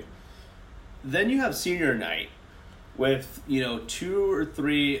Poly. Then you have senior night with 2 or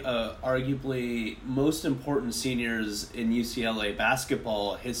 3 arguably most important seniors in UCLA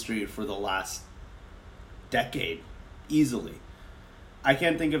basketball history for the last decade, easily. I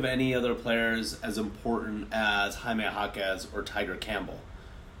can't think of any other players as important as Jaime Jaquez or Tiger Campbell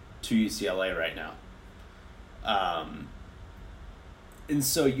to UCLA right now. And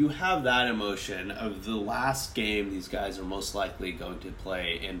so you have that emotion of the last game these guys are most likely going to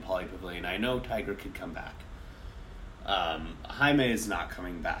play in Poly Pavilion. I know Tiger could come back. Jaime is not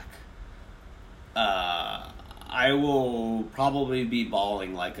coming back. I will probably be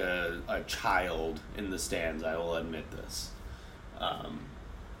bawling like a child in the stands, I will admit this.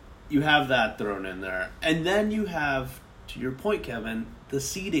 You have that thrown in there. And then you have, to your point, Kevin, the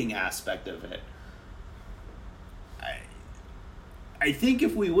seeding aspect of it. I think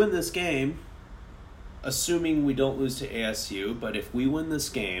if we win this game, assuming we don't lose to ASU, but if we win this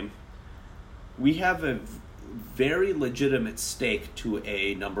game, we have a very legitimate stake to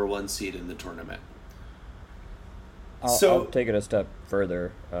a number one seed in the tournament. I'll take it a step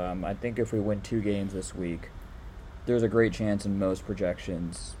further. I think if we win 2 games this week, there's a great chance in most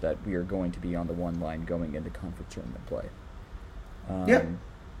projections that we are going to be on the 1 line going into conference tournament play. A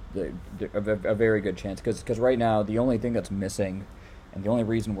very good chance. Because right now, the only thing that's missing and the only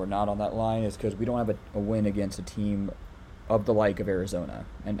reason we're not on that line is because we don't have a win against a team of the like of Arizona.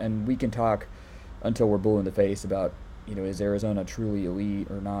 And we can talk until we're blue in the face about, is Arizona truly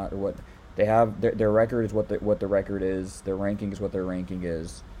elite or not, or what. They have their record is what the record is. Their ranking is what their ranking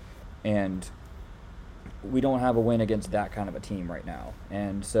is, and we don't have a win against that kind of a team right now.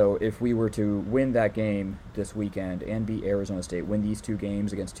 And so, if we were to win that game this weekend and beat Arizona State, win these 2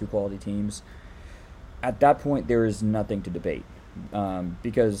 games against 2 quality teams, at that point there is nothing to debate,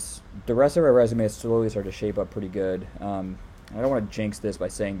 because the rest of our resume is slowly starting to shape up pretty good. I don't want to jinx this by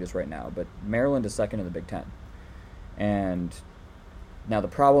saying this right now, but Maryland is second in the Big Ten, and now the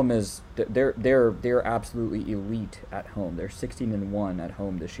problem is that they're absolutely elite at home. They're 16-1 at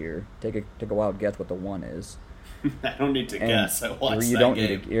home this year. Take a wild guess what the 1 is. I don't need to guess. I watched you that don't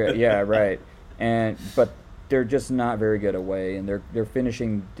game. Need to, yeah, right. But they're just not very good away, and they're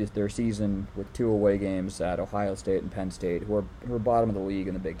finishing their season with 2 away games at Ohio State and Penn State, who are bottom of the league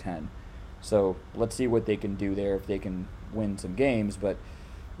in the Big Ten. So let's see what they can do there if they can win some games. But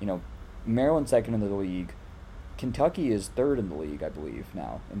Maryland's second in the league. Kentucky is 3rd in the league, I believe,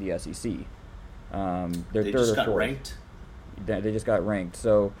 now in the SEC. They're they 3rd just or got 4th. ranked. They just got ranked.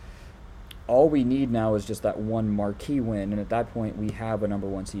 So all we need now is just that one marquee win, and at that point we have a number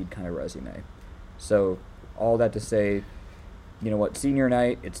 1 seed kind of resume. So all that to say, senior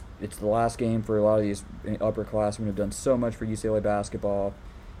night, it's the last game for a lot of these upperclassmen who have done so much for UCLA basketball.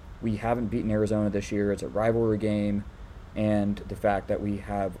 We haven't beaten Arizona this year. It's a rivalry game, and the fact that we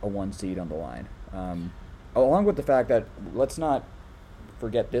have a 1 seed on the line. Along with the fact that, let's not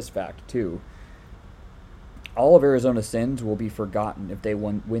forget this fact, too. All of Arizona's sins will be forgotten if they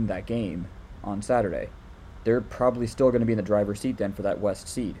win that game on Saturday. They're probably still going to be in the driver's seat then for that West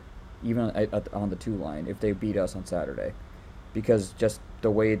seed, even on the 2 line, if they beat us on Saturday. Because just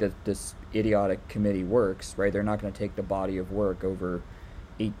the way that this idiotic committee works, right, they're not going to take the body of work over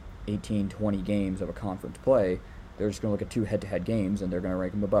 18, 20 games of a conference play. They're just going to look at 2 head-to-head games, and they're going to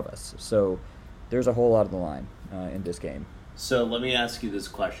rank them above us. So there's a whole lot on the line in this game. So let me ask you this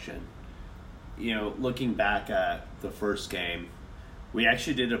question. Looking back at the first game, we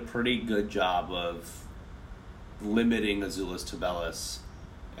actually did a pretty good job of limiting Azuolas Tubelis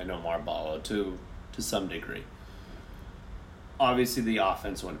and Omar Ballo to some degree. Obviously, the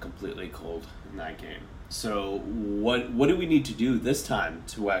offense went completely cold in that game. So what do we need to do this time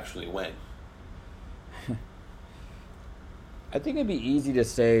to actually win? I think it'd be easy to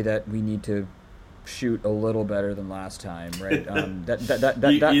say that we need to shoot a little better than last time, right?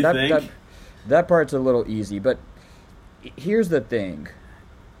 That part's a little easy, but here's the thing.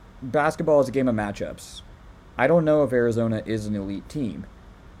 Basketball is a game of matchups. I don't know if Arizona is an elite team.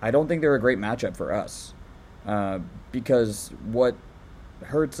 I don't think they're a great matchup for us, because what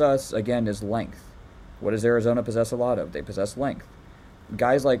hurts us, again, is length. What does Arizona possess a lot of? They possess length.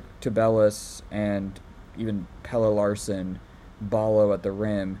 Guys like Tubelis and even Pelle Larsson, Ballo at the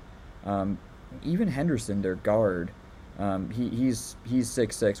rim, even Henderson, their guard, he's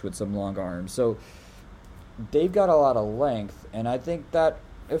 6'6" with some long arms. So they've got a lot of length, and I think that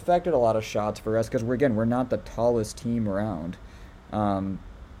affected a lot of shots for us because, we're not the tallest team around.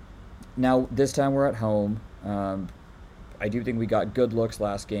 Now, this time we're at home. I do think we got good looks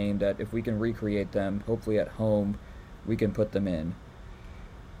last game that if we can recreate them, hopefully at home, we can put them in.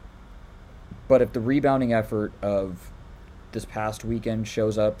 But if the rebounding effort of this past weekend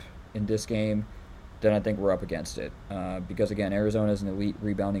shows up in this game, then I think we're up against it. Because, again, Arizona is an elite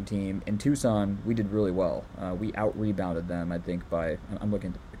rebounding team. In Tucson, we did really well. We out-rebounded them, I think, by, I'm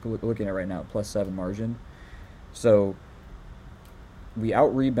looking at it right now, +7 margin. So we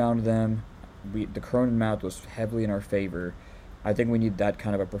out-rebounded them. The Cronin math was heavily in our favor. I think we need that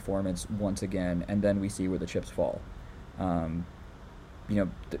kind of a performance once again, and then we see where the chips fall.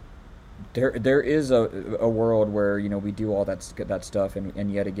 There is a world where we do all that stuff,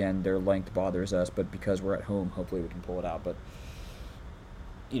 and yet again their length bothers us. But because we're at home, hopefully we can pull it out. But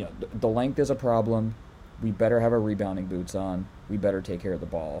the length is a problem. We better have our rebounding boots on. We better take care of the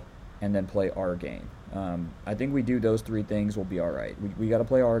ball, and then play our game. I think we do those 3 things, we'll be all right. We got to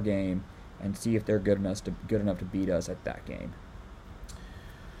play our game and see if they're good enough to beat us at that game.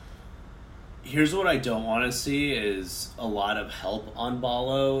 Here's what I don't want to see is a lot of help on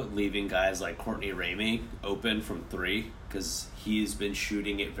Ballo, leaving guys like Courtney Ramey open from three, because he's been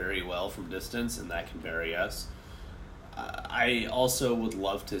shooting it very well from distance, and that can vary us. I also would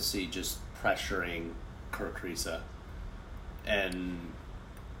love to see just pressuring Kirk Risa. And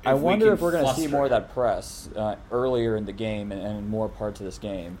I wonder if we're going to see more of that press earlier in the game and in more parts of this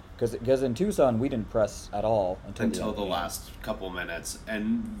game. Because in Tucson, we didn't press at all until the last couple minutes.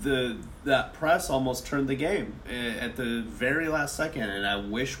 And that press almost turned the game at the very last second. And I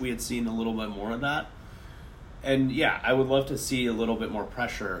wish we had seen a little bit more of that. And, yeah, I would love to see a little bit more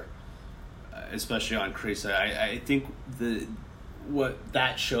pressure, especially on Krisa. I think what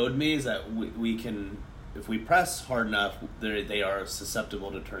that showed me is that we can... If we press hard enough, they are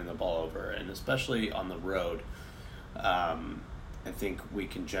susceptible to turning the ball over, and especially on the road, I think we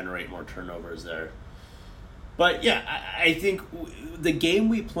can generate more turnovers there. But yeah, I think the game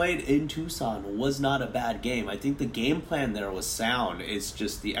we played in Tucson was not a bad game. I think the game plan there was sound. It's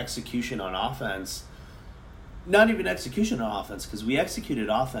just the execution on offense. Not even execution on offense, because we executed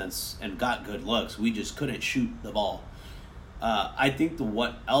offense and got good looks. We just couldn't shoot the ball. I think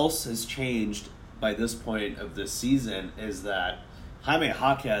what else has changed by this point of this season is that Jaime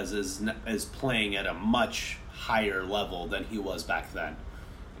Jaquez is playing at a much higher level than he was back then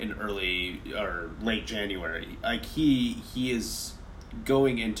in early or late January. Like he is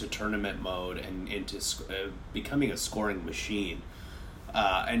going into tournament mode and into becoming a scoring machine.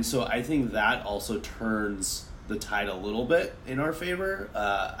 And so I think that also turns the tide a little bit in our favor.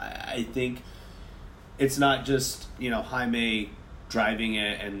 I think it's not just, Jaime driving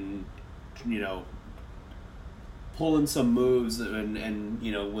it and, pulling some moves and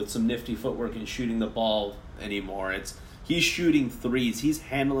with some nifty footwork and shooting the ball anymore. He's shooting threes. He's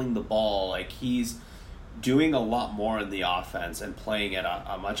handling the ball. Like, he's doing a lot more in the offense and playing at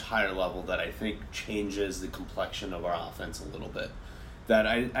a much higher level that I think changes the complexion of our offense a little bit. That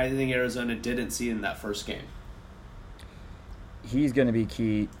I think Arizona didn't see in that first game. He's going to be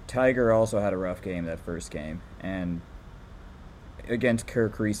key. Tiger also had a rough game that first game. And against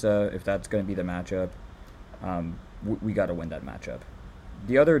Kirk Risa, if that's going to be the matchup, we got to win that matchup.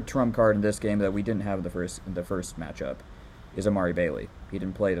 The other trump card in this game that we didn't have in the first matchup is Amari Bailey. He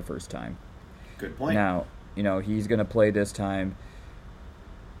didn't play the first time. Good point. Now, he's going to play this time.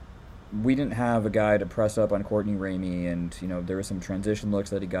 We didn't have a guy to press up on Courtney Ramey, and there were some transition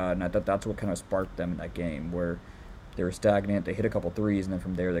looks that he got, and I thought that's what kind of sparked them in that game, where they were stagnant. They hit a couple threes, and then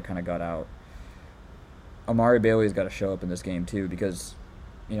from there they kind of got out. Amari Bailey's got to show up in this game too, because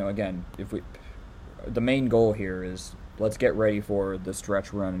again, the main goal here is let's get ready for the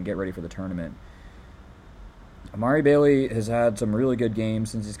stretch run and get ready for the tournament. Amari Bailey has had some really good games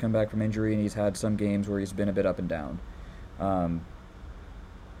since he's come back from injury, and he's had some games where he's been a bit up and down.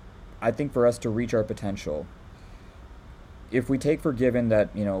 I think for us to reach our potential, if we take for given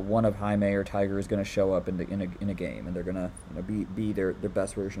that one of Jaime or Tiger is going to show up in a game and they're going to be their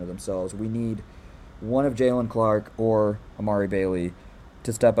best version of themselves, we need one of Jalen Clark or Amari Bailey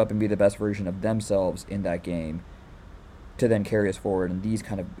to step up and be the best version of themselves in that game, to then carry us forward in these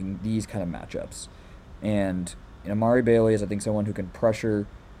kind of matchups. And Amari Bailey is, I think, someone who can pressure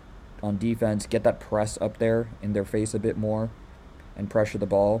on defense, get that press up there in their face a bit more, and pressure the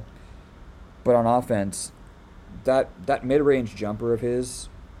ball. But on offense, that mid-range jumper of his,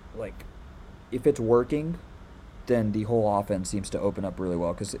 like, if it's working, then the whole offense seems to open up really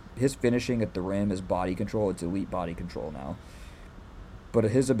well, because his finishing at the rim is body control. It's elite body control now. But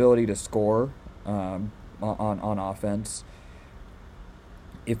his ability to score on offense,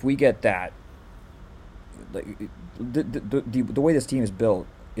 if we get that, the way this team is built,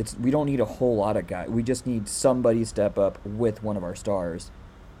 we don't need a whole lot of guys. We just need somebody step up with one of our stars,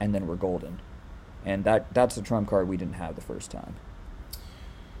 and then we're golden. And that's the trump card we didn't have the first time.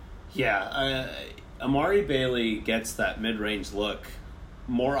 Yeah, Amari Bailey gets that mid-range look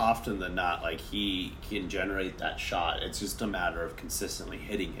more often than not. Like, he can generate that shot. It's just a matter of consistently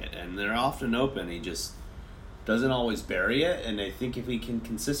hitting it. And they're often open. He just doesn't always bury it. And I think if he can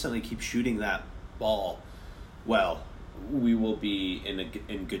consistently keep shooting that ball, well, we will be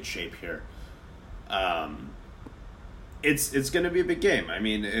in good shape here. It's going to be a big game. I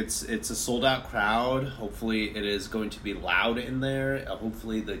mean, it's a sold-out crowd. Hopefully it is going to be loud in there.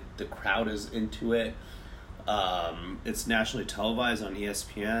 Hopefully the crowd is into it. It's nationally televised on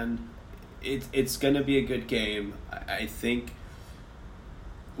ESPN. It's going to be a good game. I think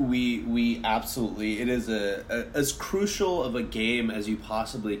we absolutely, it is as crucial of a game as you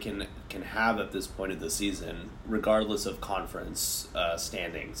possibly can have at this point of the season, regardless of conference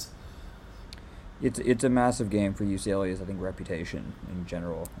standings. It's a massive game for UCLA's, I think, reputation in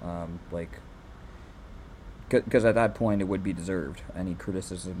general. because at that point it would be deserved. Any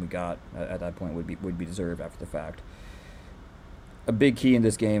criticism we got at that point would be deserved after the fact. A big key in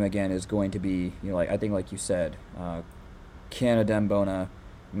this game again is going to be, I think like you said, can Adembona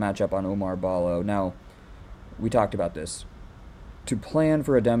match up on Omar Ballo? Now, we talked about this. To plan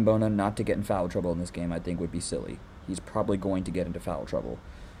for Adembona not to get in foul trouble in this game, I think would be silly. He's probably going to get into foul trouble.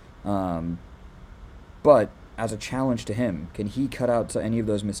 But as a challenge to him, can he cut out any of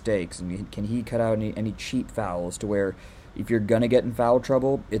those mistakes? And can he cut out any cheap fouls to where if you're going to get in foul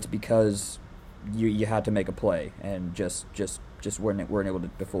trouble, it's because you had to make a play and just weren't able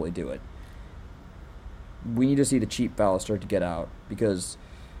to fully do it. We need to see the cheap fouls start to get out because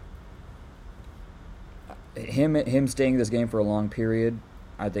him staying in this game for a long period,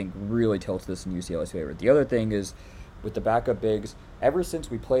 I think, really tilts this in UCLA's favor. The other thing is, with the backup bigs, ever since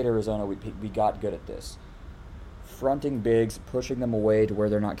we played Arizona, we got good at this. Fronting bigs, pushing them away to where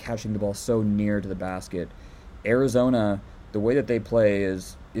they're not catching the ball so near to the basket. Arizona, the way that they play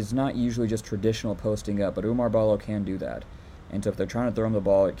is not usually just traditional posting up, but Umar Ballo can do that. And so if they're trying to throw him the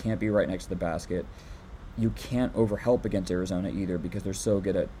ball, it can't be right next to the basket. You can't overhelp against Arizona either because they're so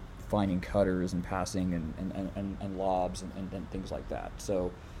good at finding cutters and passing and lobs and things like that.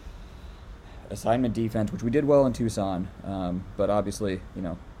 So assignment defense, which we did well in Tucson, but obviously,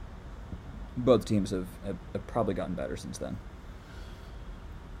 both teams have probably gotten better since then.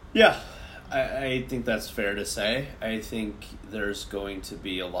 Yeah, I think that's fair to say. I think there's going to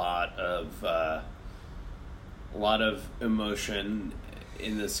be a lot of emotion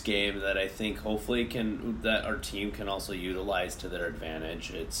in this game that I think hopefully that our team can also utilize to their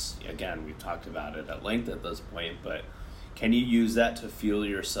advantage. It's, again, we've talked about it at length at this point, but can you use that to fuel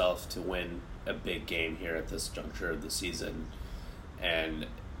yourself to win a big game here at this juncture of the season and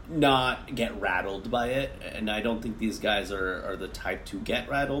not get rattled by it? And I don't think these guys are the type to get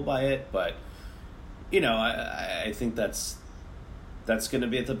rattled by it, but I think that's going to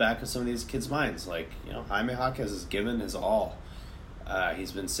be at the back of some of these kids' minds. Like, Jaime Jaquez has given his all.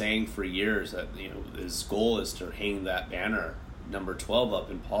 He's been saying for years that his goal is to hang that banner number 12 up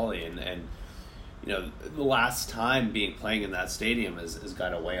in Pauley, and the last time playing in that stadium has got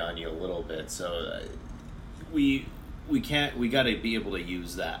to weigh on you a little bit. So we got to be able to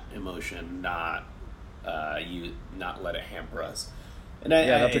use that emotion, not let it hamper us. And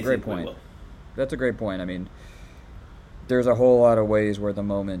that's a great point. That's a great point. I mean, there's a whole lot of ways where the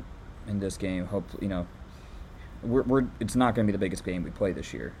moment in this game, hopefully, it's not going to be the biggest game we play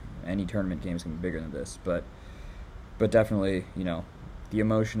this year. Any tournament game is going to be bigger than this, but definitely, the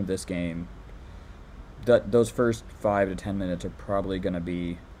emotion of this game, those first 5 to 10 minutes are probably going to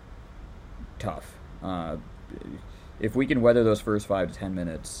be tough. If we can weather those first 5 to 10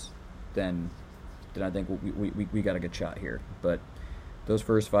 minutes, then I think we got a good shot here. But those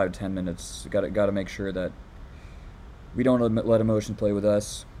first 5 to 10 minutes, got to make sure that we don't let emotions play with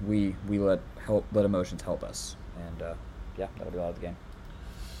us. We let emotions help us. And that'll be a lot of the game.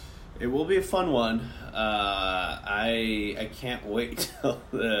 It will be a fun one. I can't wait till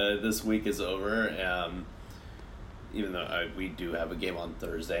this week is over. Even though we do have a game on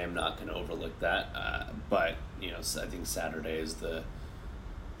Thursday, I'm not going to overlook that. But I think Saturday is the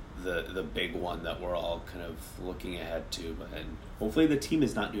big one that we're all kind of looking ahead to. And hopefully the team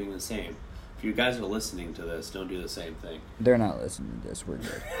is not doing the same. If you guys are listening to this, don't do the same thing. They're not listening to this. We're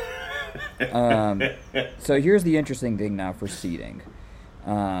good. So here's the interesting thing now for seeding.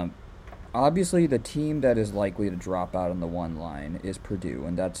 Obviously, the team that is likely to drop out on the one line is Purdue,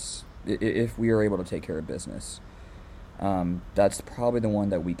 and that's if we are able to take care of business. That's probably the one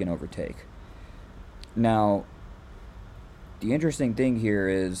that we can overtake. Now, the interesting thing here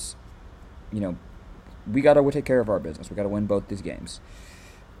is, we got to take care of our business. We got to win both these games.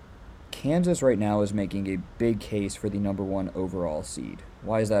 Kansas right now is making a big case for the number 1 overall seed.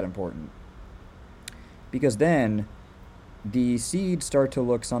 Why is that important? Because then the seeds start to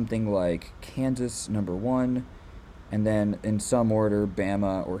look something like Kansas number 1, and then in some order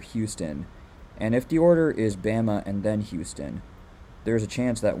Bama or Houston. And if the order is Bama and then Houston, there's a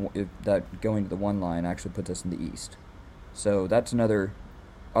chance that going to the 1 line actually puts us in the East. So that's other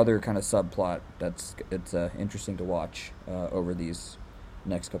kind of subplot it's interesting to watch over these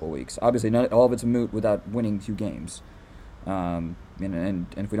next couple of weeks. Obviously, not all of it's moot without winning 2 games. And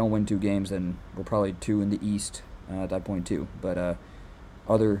if we don't win 2 games, then we're probably 2 in the East at that point too. But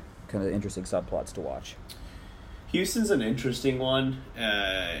other kind of interesting subplots to watch. Houston's an interesting one.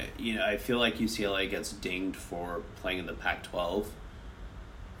 I feel like UCLA gets dinged for playing in the Pac-12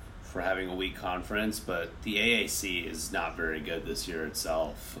 for having a weak conference, but the AAC is not very good this year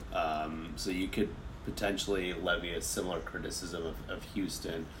itself. So you could potentially levy a similar criticism of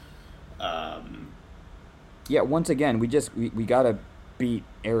Houston. Yeah, once again, we got to beat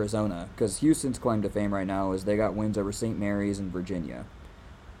Arizona because Houston's claim to fame right now is they got wins over St. Mary's and Virginia.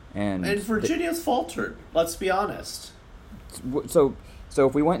 And Virginia's faltered, let's be honest. So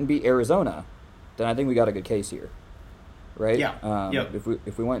if we went and beat Arizona, then I think we got a good case here, right? Yeah. Yep.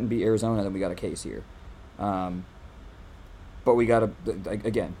 If we went and beat Arizona, then we got a case here. But we got to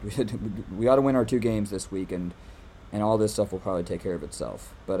again, we got to win our 2 games this week, and all this stuff will probably take care of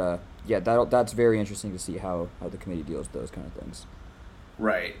itself. But yeah, that's very interesting to see how the committee deals with those kind of things.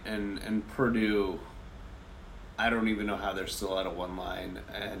 Right, and Purdue, I don't even know how they're still at a 1 line,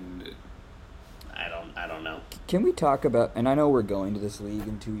 and I don't know. Can we talk about? And I know we're going to this league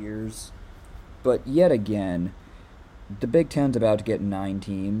in 2 years, but yet again, the Big Ten's about to get 9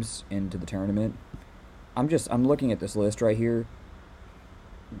 teams into the tournament. I'm looking at this list right here.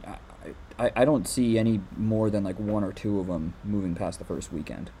 I don't see any more than like 1 or 2 of them moving past the first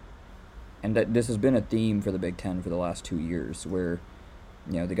weekend, and that this has been a theme for the Big Ten for the last 2 years, where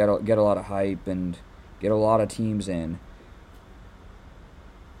they get a lot of hype and get a lot of teams in,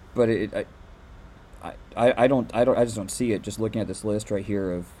 but I just don't see it. Just looking at this list right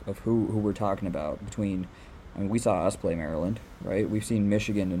here of who we're talking about between, I mean, we saw us play Maryland, right? We've seen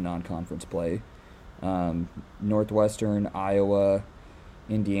Michigan in non-conference play, Northwestern, Iowa,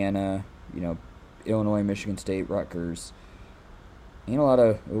 Indiana, Illinois, Michigan State, Rutgers. Ain't a lot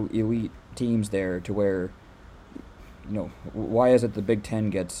of elite teams there to where, why is it the Big Ten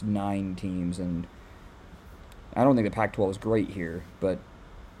gets 9 teams? And I don't think the Pac-12 is great here, but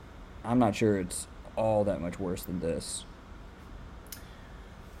I'm not sure it's all that much worse than this.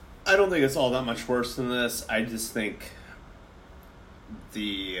 I don't think it's all that much worse than this. I just think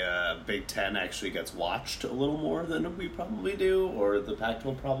the Big Ten actually gets watched a little more than we probably do, or the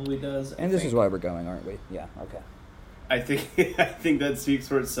Pac-12 probably does. And this is why we're going, aren't we? Yeah, okay. I think that speaks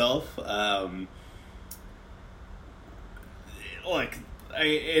for itself.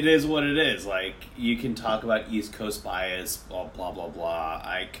 It is what it is. Like, you can talk about East Coast bias, blah, blah, blah,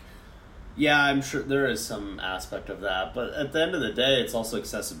 blah. Yeah, I'm sure there is some aspect of that, but at the end of the day, it's also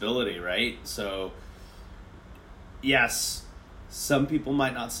accessibility, right? So, yes, some people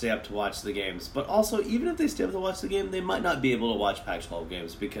might not stay up to watch the games, but also, even if they stay up to watch the game, they might not be able to watch Pac-12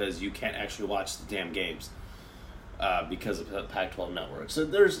 games because you can't actually watch the damn games because of the Pac-12 network. So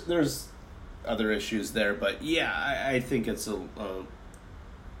there's other issues there, but yeah, I think it's a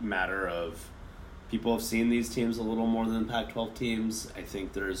matter of people have seen these teams a little more than Pac-12 teams. I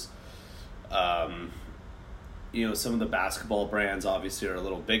think there's some of the basketball brands obviously are a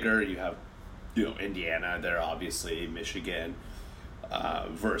little bigger. You have Indiana, they're obviously Michigan,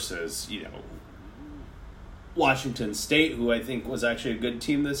 versus Washington State, who I think was actually a good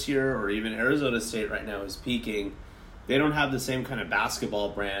team this year, or even Arizona State right now is peaking. They don't have the same kind of basketball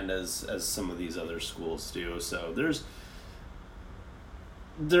brand as some of these other schools do. So there's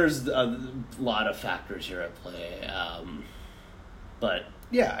a lot of factors here at play. But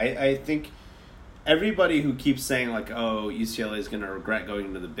yeah, I think everybody who keeps saying UCLA is going to regret going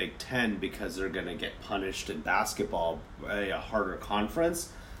into the Big Ten because they're going to get punished in basketball by a harder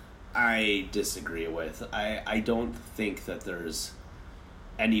conference, I disagree with. I don't think that there's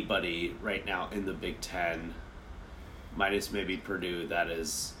anybody right now in the Big Ten, minus maybe Purdue, that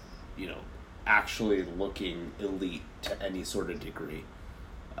is, actually looking elite to any sort of degree.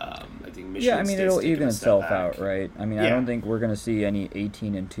 I think Michigan Yeah, I mean, it'll even itself out, right? I mean, yeah. I don't think we're going to see any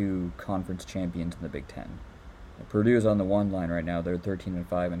 18-2 conference champions in the Big Ten. Purdue's on the 1 line right now. They're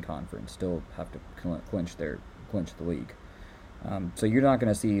 13-5 in conference. Still have to clinch the league. So you're not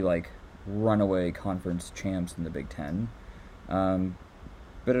going to see runaway conference champs in the Big Ten.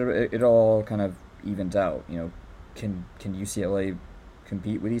 But it all kind of evens out. Can UCLA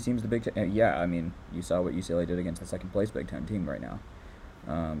compete with these teams in the Big Ten? Yeah, I mean, you saw what UCLA did against the second place Big Ten team right now.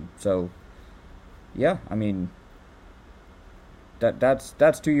 So yeah, I mean,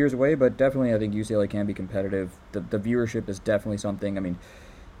 that's 2 years away, but definitely I think UCLA can be competitive. The viewership is definitely something. I mean,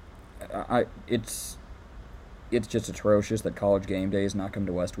 it's just atrocious that College Game Day is not coming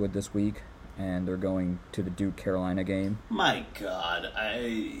to Westwood this week, and they're going to the Duke Carolina game. My God,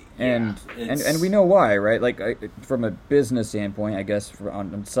 and we know why, right? From a business standpoint, I guess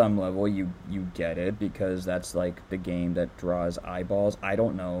on some level you get it, because that's the game that draws eyeballs. I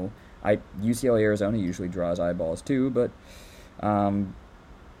don't know. UCLA Arizona usually draws eyeballs too, but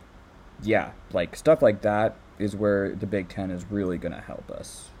yeah, stuff like that is where the Big Ten is really going to help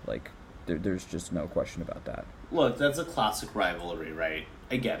us. There's just no question about that. Look, that's a classic rivalry, right?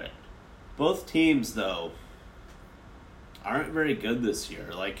 I get it. Both teams, though, aren't very good this year.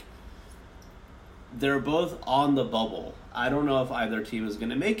 They're both on the bubble. I don't know if either team is going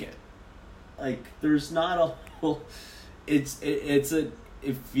to make it. Like, there's not a whole... It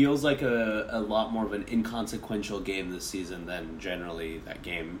feels like a lot more of an inconsequential game this season than generally that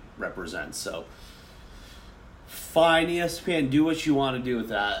game represents. So, fine, ESPN, do what you want to do with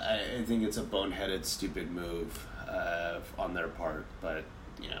that. I think it's a boneheaded, stupid move on their part. But,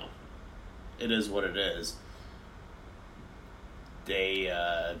 it is what it is. They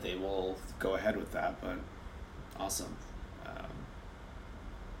will go ahead with that, but awesome.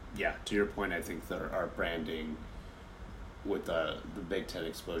 To your point, I think that our branding with the Big Ten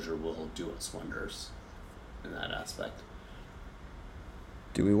exposure will do us wonders in that aspect.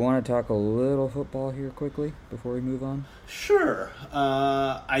 Do we want to talk a little football here quickly before we move on? Sure.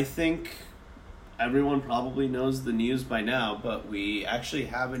 I think everyone probably knows the news by now, but we actually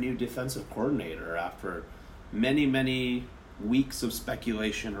have a new defensive coordinator after many, many weeks of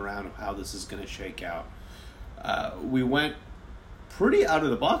speculation around how this is going to shake out. We went pretty out of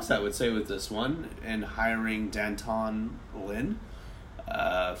the box, I would say, with this one, and hiring D'Anton Lynn.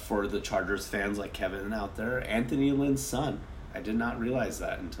 For the Chargers fans like Kevin out there, Anthony Lynn's son. I did not realize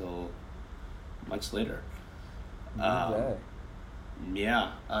that until much later.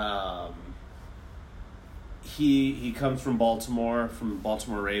 He comes from Baltimore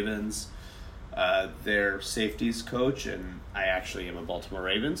Ravens. Their safeties coach, and I actually am a Baltimore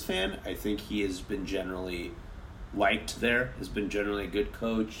Ravens fan. I think he has been generally liked there, has been generally a good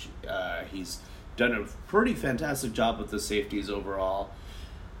coach. He's done a pretty fantastic job with the safeties overall.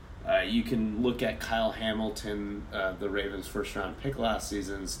 You can look at Kyle Hamilton, the Ravens' first-round pick last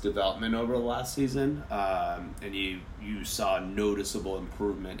season's development over the last season, and you saw a noticeable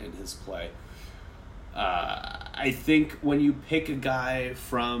improvement in his play. I think when you pick a guy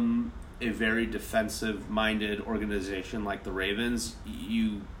from a very defensive-minded organization like the Ravens,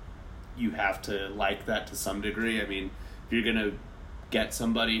 you have to like that to some degree. I mean, if you're going to get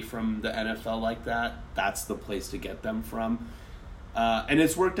somebody from the NFL like that, that's the place to get them from. And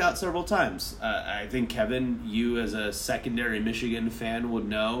it's worked out several times. I think, Kevin, you as a secondary Michigan fan would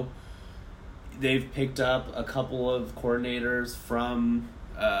know they've picked up a couple of coordinators from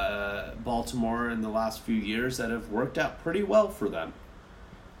Baltimore in the last few years that have worked out pretty well for them.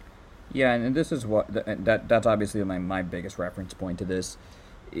 Yeah, and this is that's obviously my biggest reference point to this.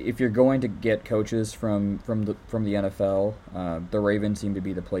 If you're going to get coaches from the NFL, the Ravens seem to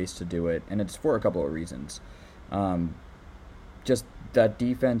be the place to do it, and it's for a couple of reasons. Just that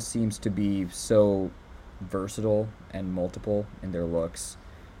defense seems to be so versatile and multiple in their looks.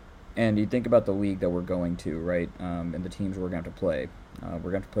 And you think about the league that we're going to, right, and the teams we're going to have to play. We're going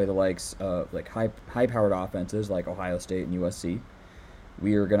to have to play the likes of like high-powered offenses like Ohio State and USC.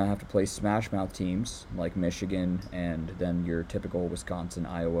 We are going to have to play smash-mouth teams like Michigan and then your typical Wisconsin,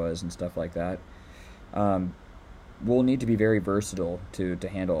 Iowas, and stuff like that. We'll need to be very versatile to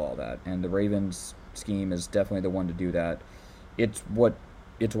handle all that, and the Ravens scheme is definitely the one to do that. It's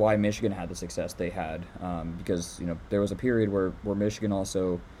why Michigan had the success they had, because there was a period where Michigan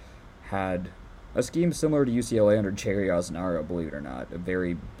also had a scheme similar to UCLA under Jerry Osnaro, believe it or not, a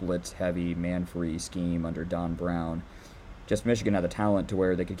very blitz-heavy, man-free scheme under Don Brown. Just Michigan had the talent to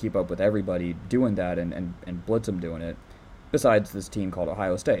where they could keep up with everybody doing that and blitz them doing it, besides this team called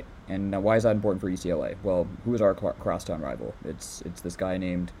Ohio State. And now why is that important for UCLA? Well, who is our crosstown rival? It's this guy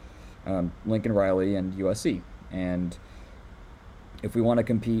named Lincoln Riley and USC. And if we want to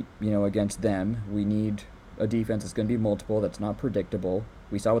compete, against them, we need a defense that's going to be multiple, that's not predictable.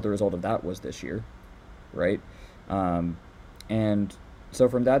 We saw what the result of that was this year, right? And so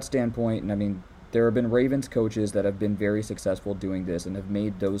from that standpoint, and I mean, there have been Ravens coaches that have been very successful doing this and have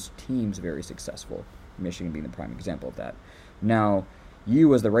made those teams very successful, Michigan being the prime example of that. Now,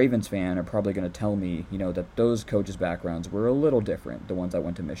 you as the Ravens fan are probably going to tell me, that those coaches' backgrounds were a little different, the ones that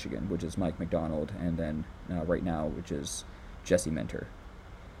went to Michigan, which is Mike Macdonald, and then right now, which is Jesse Minter.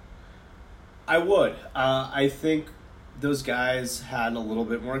 I would. I think those guys had a little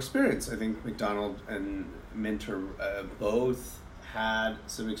bit more experience. I think Macdonald and Minter both had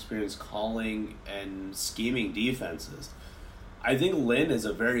some experience calling and scheming defenses. I think Lynn is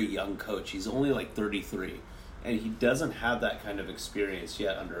a very young coach. He's only like 33, and he doesn't have that kind of experience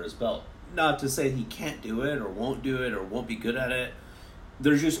yet under his belt. Not to say he can't do it or won't do it or won't be good at it.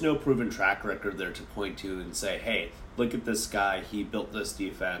 There's just no proven track record there to point to and say, hey, look at this guy. He built this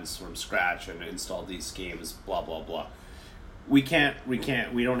defense from scratch and installed these schemes, blah, blah, blah. We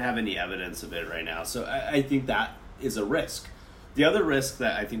don't have any evidence of it right now. So I think that is a risk. The other risk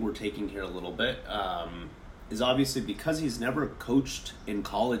that I think we're taking here a little bit is obviously because he's never coached in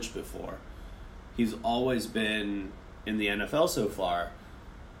college before. He's always been in the NFL so far.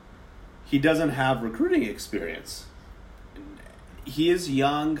 He doesn't have recruiting experience. he is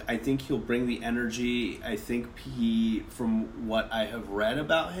young. I think he'll bring the energy. I think from what I have read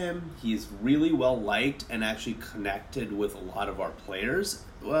about him, he's really well liked and actually connected with a lot of our players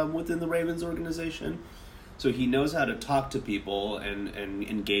within the Ravens organization. So he knows how to talk to people and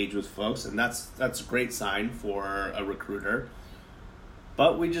engage with folks, and that's a great sign for a recruiter.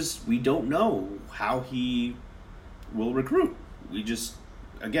 But we don't know how he will recruit. We just,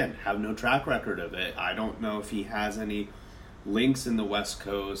 again, have no track record of it. I don't know if he has any links in the West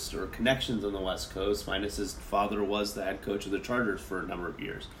Coast or connections on the West Coast, minus his father was the head coach of the Chargers for a number of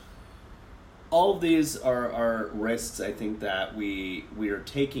years. All of these are risks, I think, that we are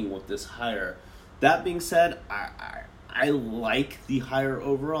taking with this hire. That being said, I like the hire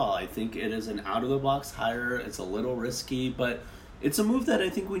overall. I think it is an out-of-the-box hire. It's a little risky, but it's a move that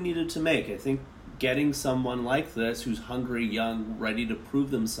I think we needed to make. I think getting someone like this who's hungry, young, ready to prove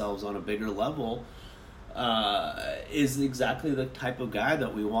themselves on a bigger level is exactly the type of guy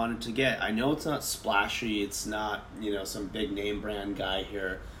that we wanted to get. I know it's not splashy. It's not, some big name brand guy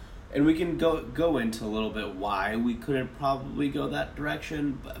here. And we can go into a little bit why we couldn't probably go that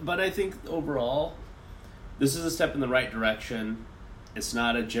direction. But I think overall, this is a step in the right direction. It's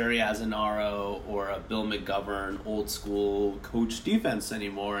not a Jerry Azzinaro or a Bill McGovern old school coach defense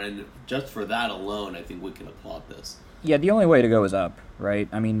anymore. And just for that alone, I think we can applaud this. Yeah, the only way to go is up, right?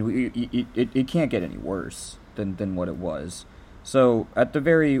 I mean, it can't get any worse than what it was. So at the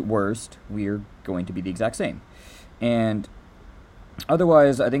very worst, we're going to be the exact same. And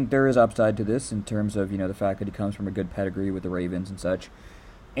otherwise, I think there is upside to this in terms of, the fact that he comes from a good pedigree with the Ravens and such.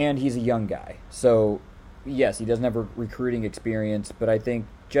 And he's a young guy. So, yes, he doesn't have recruiting experience, but I think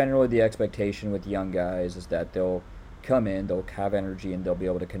generally the expectation with young guys is that they'll come in, they'll have energy, and they'll be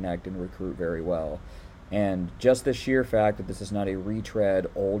able to connect and recruit very well. And just the sheer fact that this is not a retread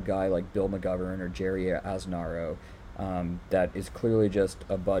old guy like Bill McGovern or Jerry Azzinaro, that is clearly just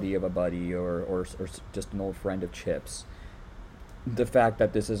a buddy of a buddy or just an old friend of Chip's. The fact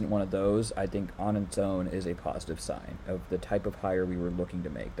that this isn't one of those, I think on its own is a positive sign of the type of hire we were looking to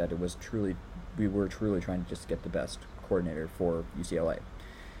make, that we were truly trying to just get the best coordinator for UCLA.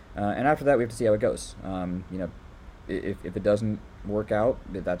 And after that, we have to see how it goes. If it doesn't work out,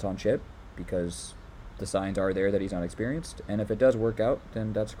 that's on Chip, because the signs are there that he's not experienced. And if it does work out,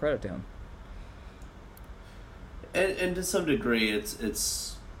 then that's a credit to him. And to some degree,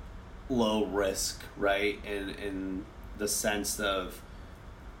 it's low risk, right? In the sense of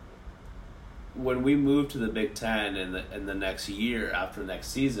when we move to the Big Ten in the next year after next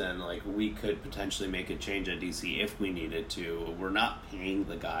season, like, we could potentially make a change at DC if we needed to. We're not paying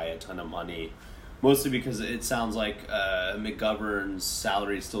the guy a ton of money, mostly because it sounds like McGovern's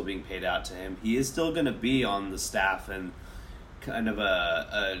salary is still being paid out to him. He is still going to be on the staff and kind of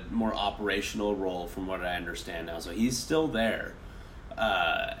a more operational role from what I understand now. So he's still there.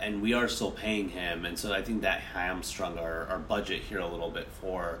 And we are still paying him, and so I think that hamstrung our budget here a little bit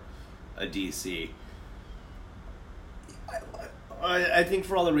for a DC. I think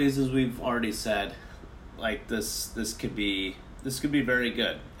for all the reasons we've already said, like, this could be very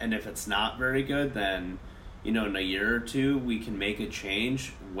good. And if it's not very good, then in a year or two we can make a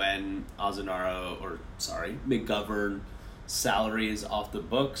change when McGovern salary is off the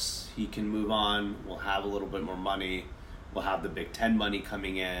books. He can move on. We'll have a little bit more money. We'll have the Big Ten money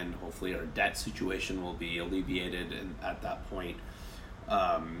coming in. Hopefully our debt situation will be alleviated, and at that point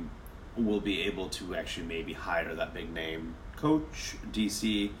we'll be able to actually maybe hire that big name coach,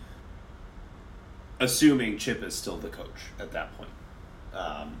 DC, assuming Chip is still the coach at that point.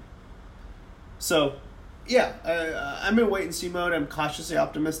 I'm in wait and see mode. I'm cautiously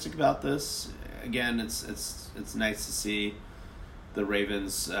optimistic about this. Again, it's nice to see the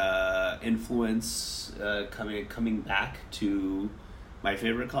Ravens' influence coming back to my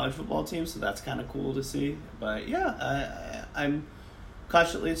favorite college football team, so that's kind of cool to see. But yeah, I'm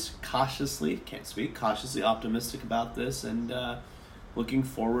cautiously optimistic about this, and looking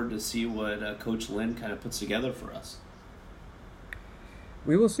forward to see what Coach Lynn kind of puts together for us.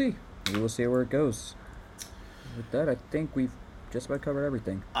 We will see. We will see where it goes. With that, I think we've just about covered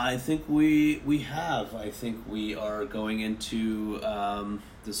everything. I think we have. I think we are going into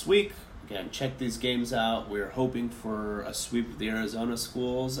this week. Again, check these games out. We're hoping for a sweep of the Arizona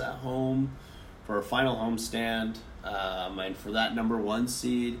schools at home for our final homestand, and for that number 1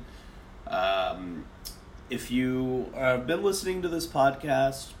 seed. If you have been listening to this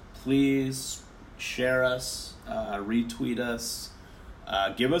podcast, please share us, retweet us.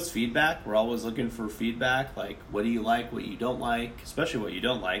 Give us feedback. We're always looking for feedback. Like, what do you like, what you don't like, especially what you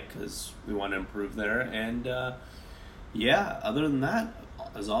don't like, because we want to improve there. And, other than that,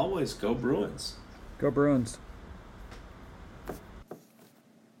 as always, go Bruins. Go Bruins.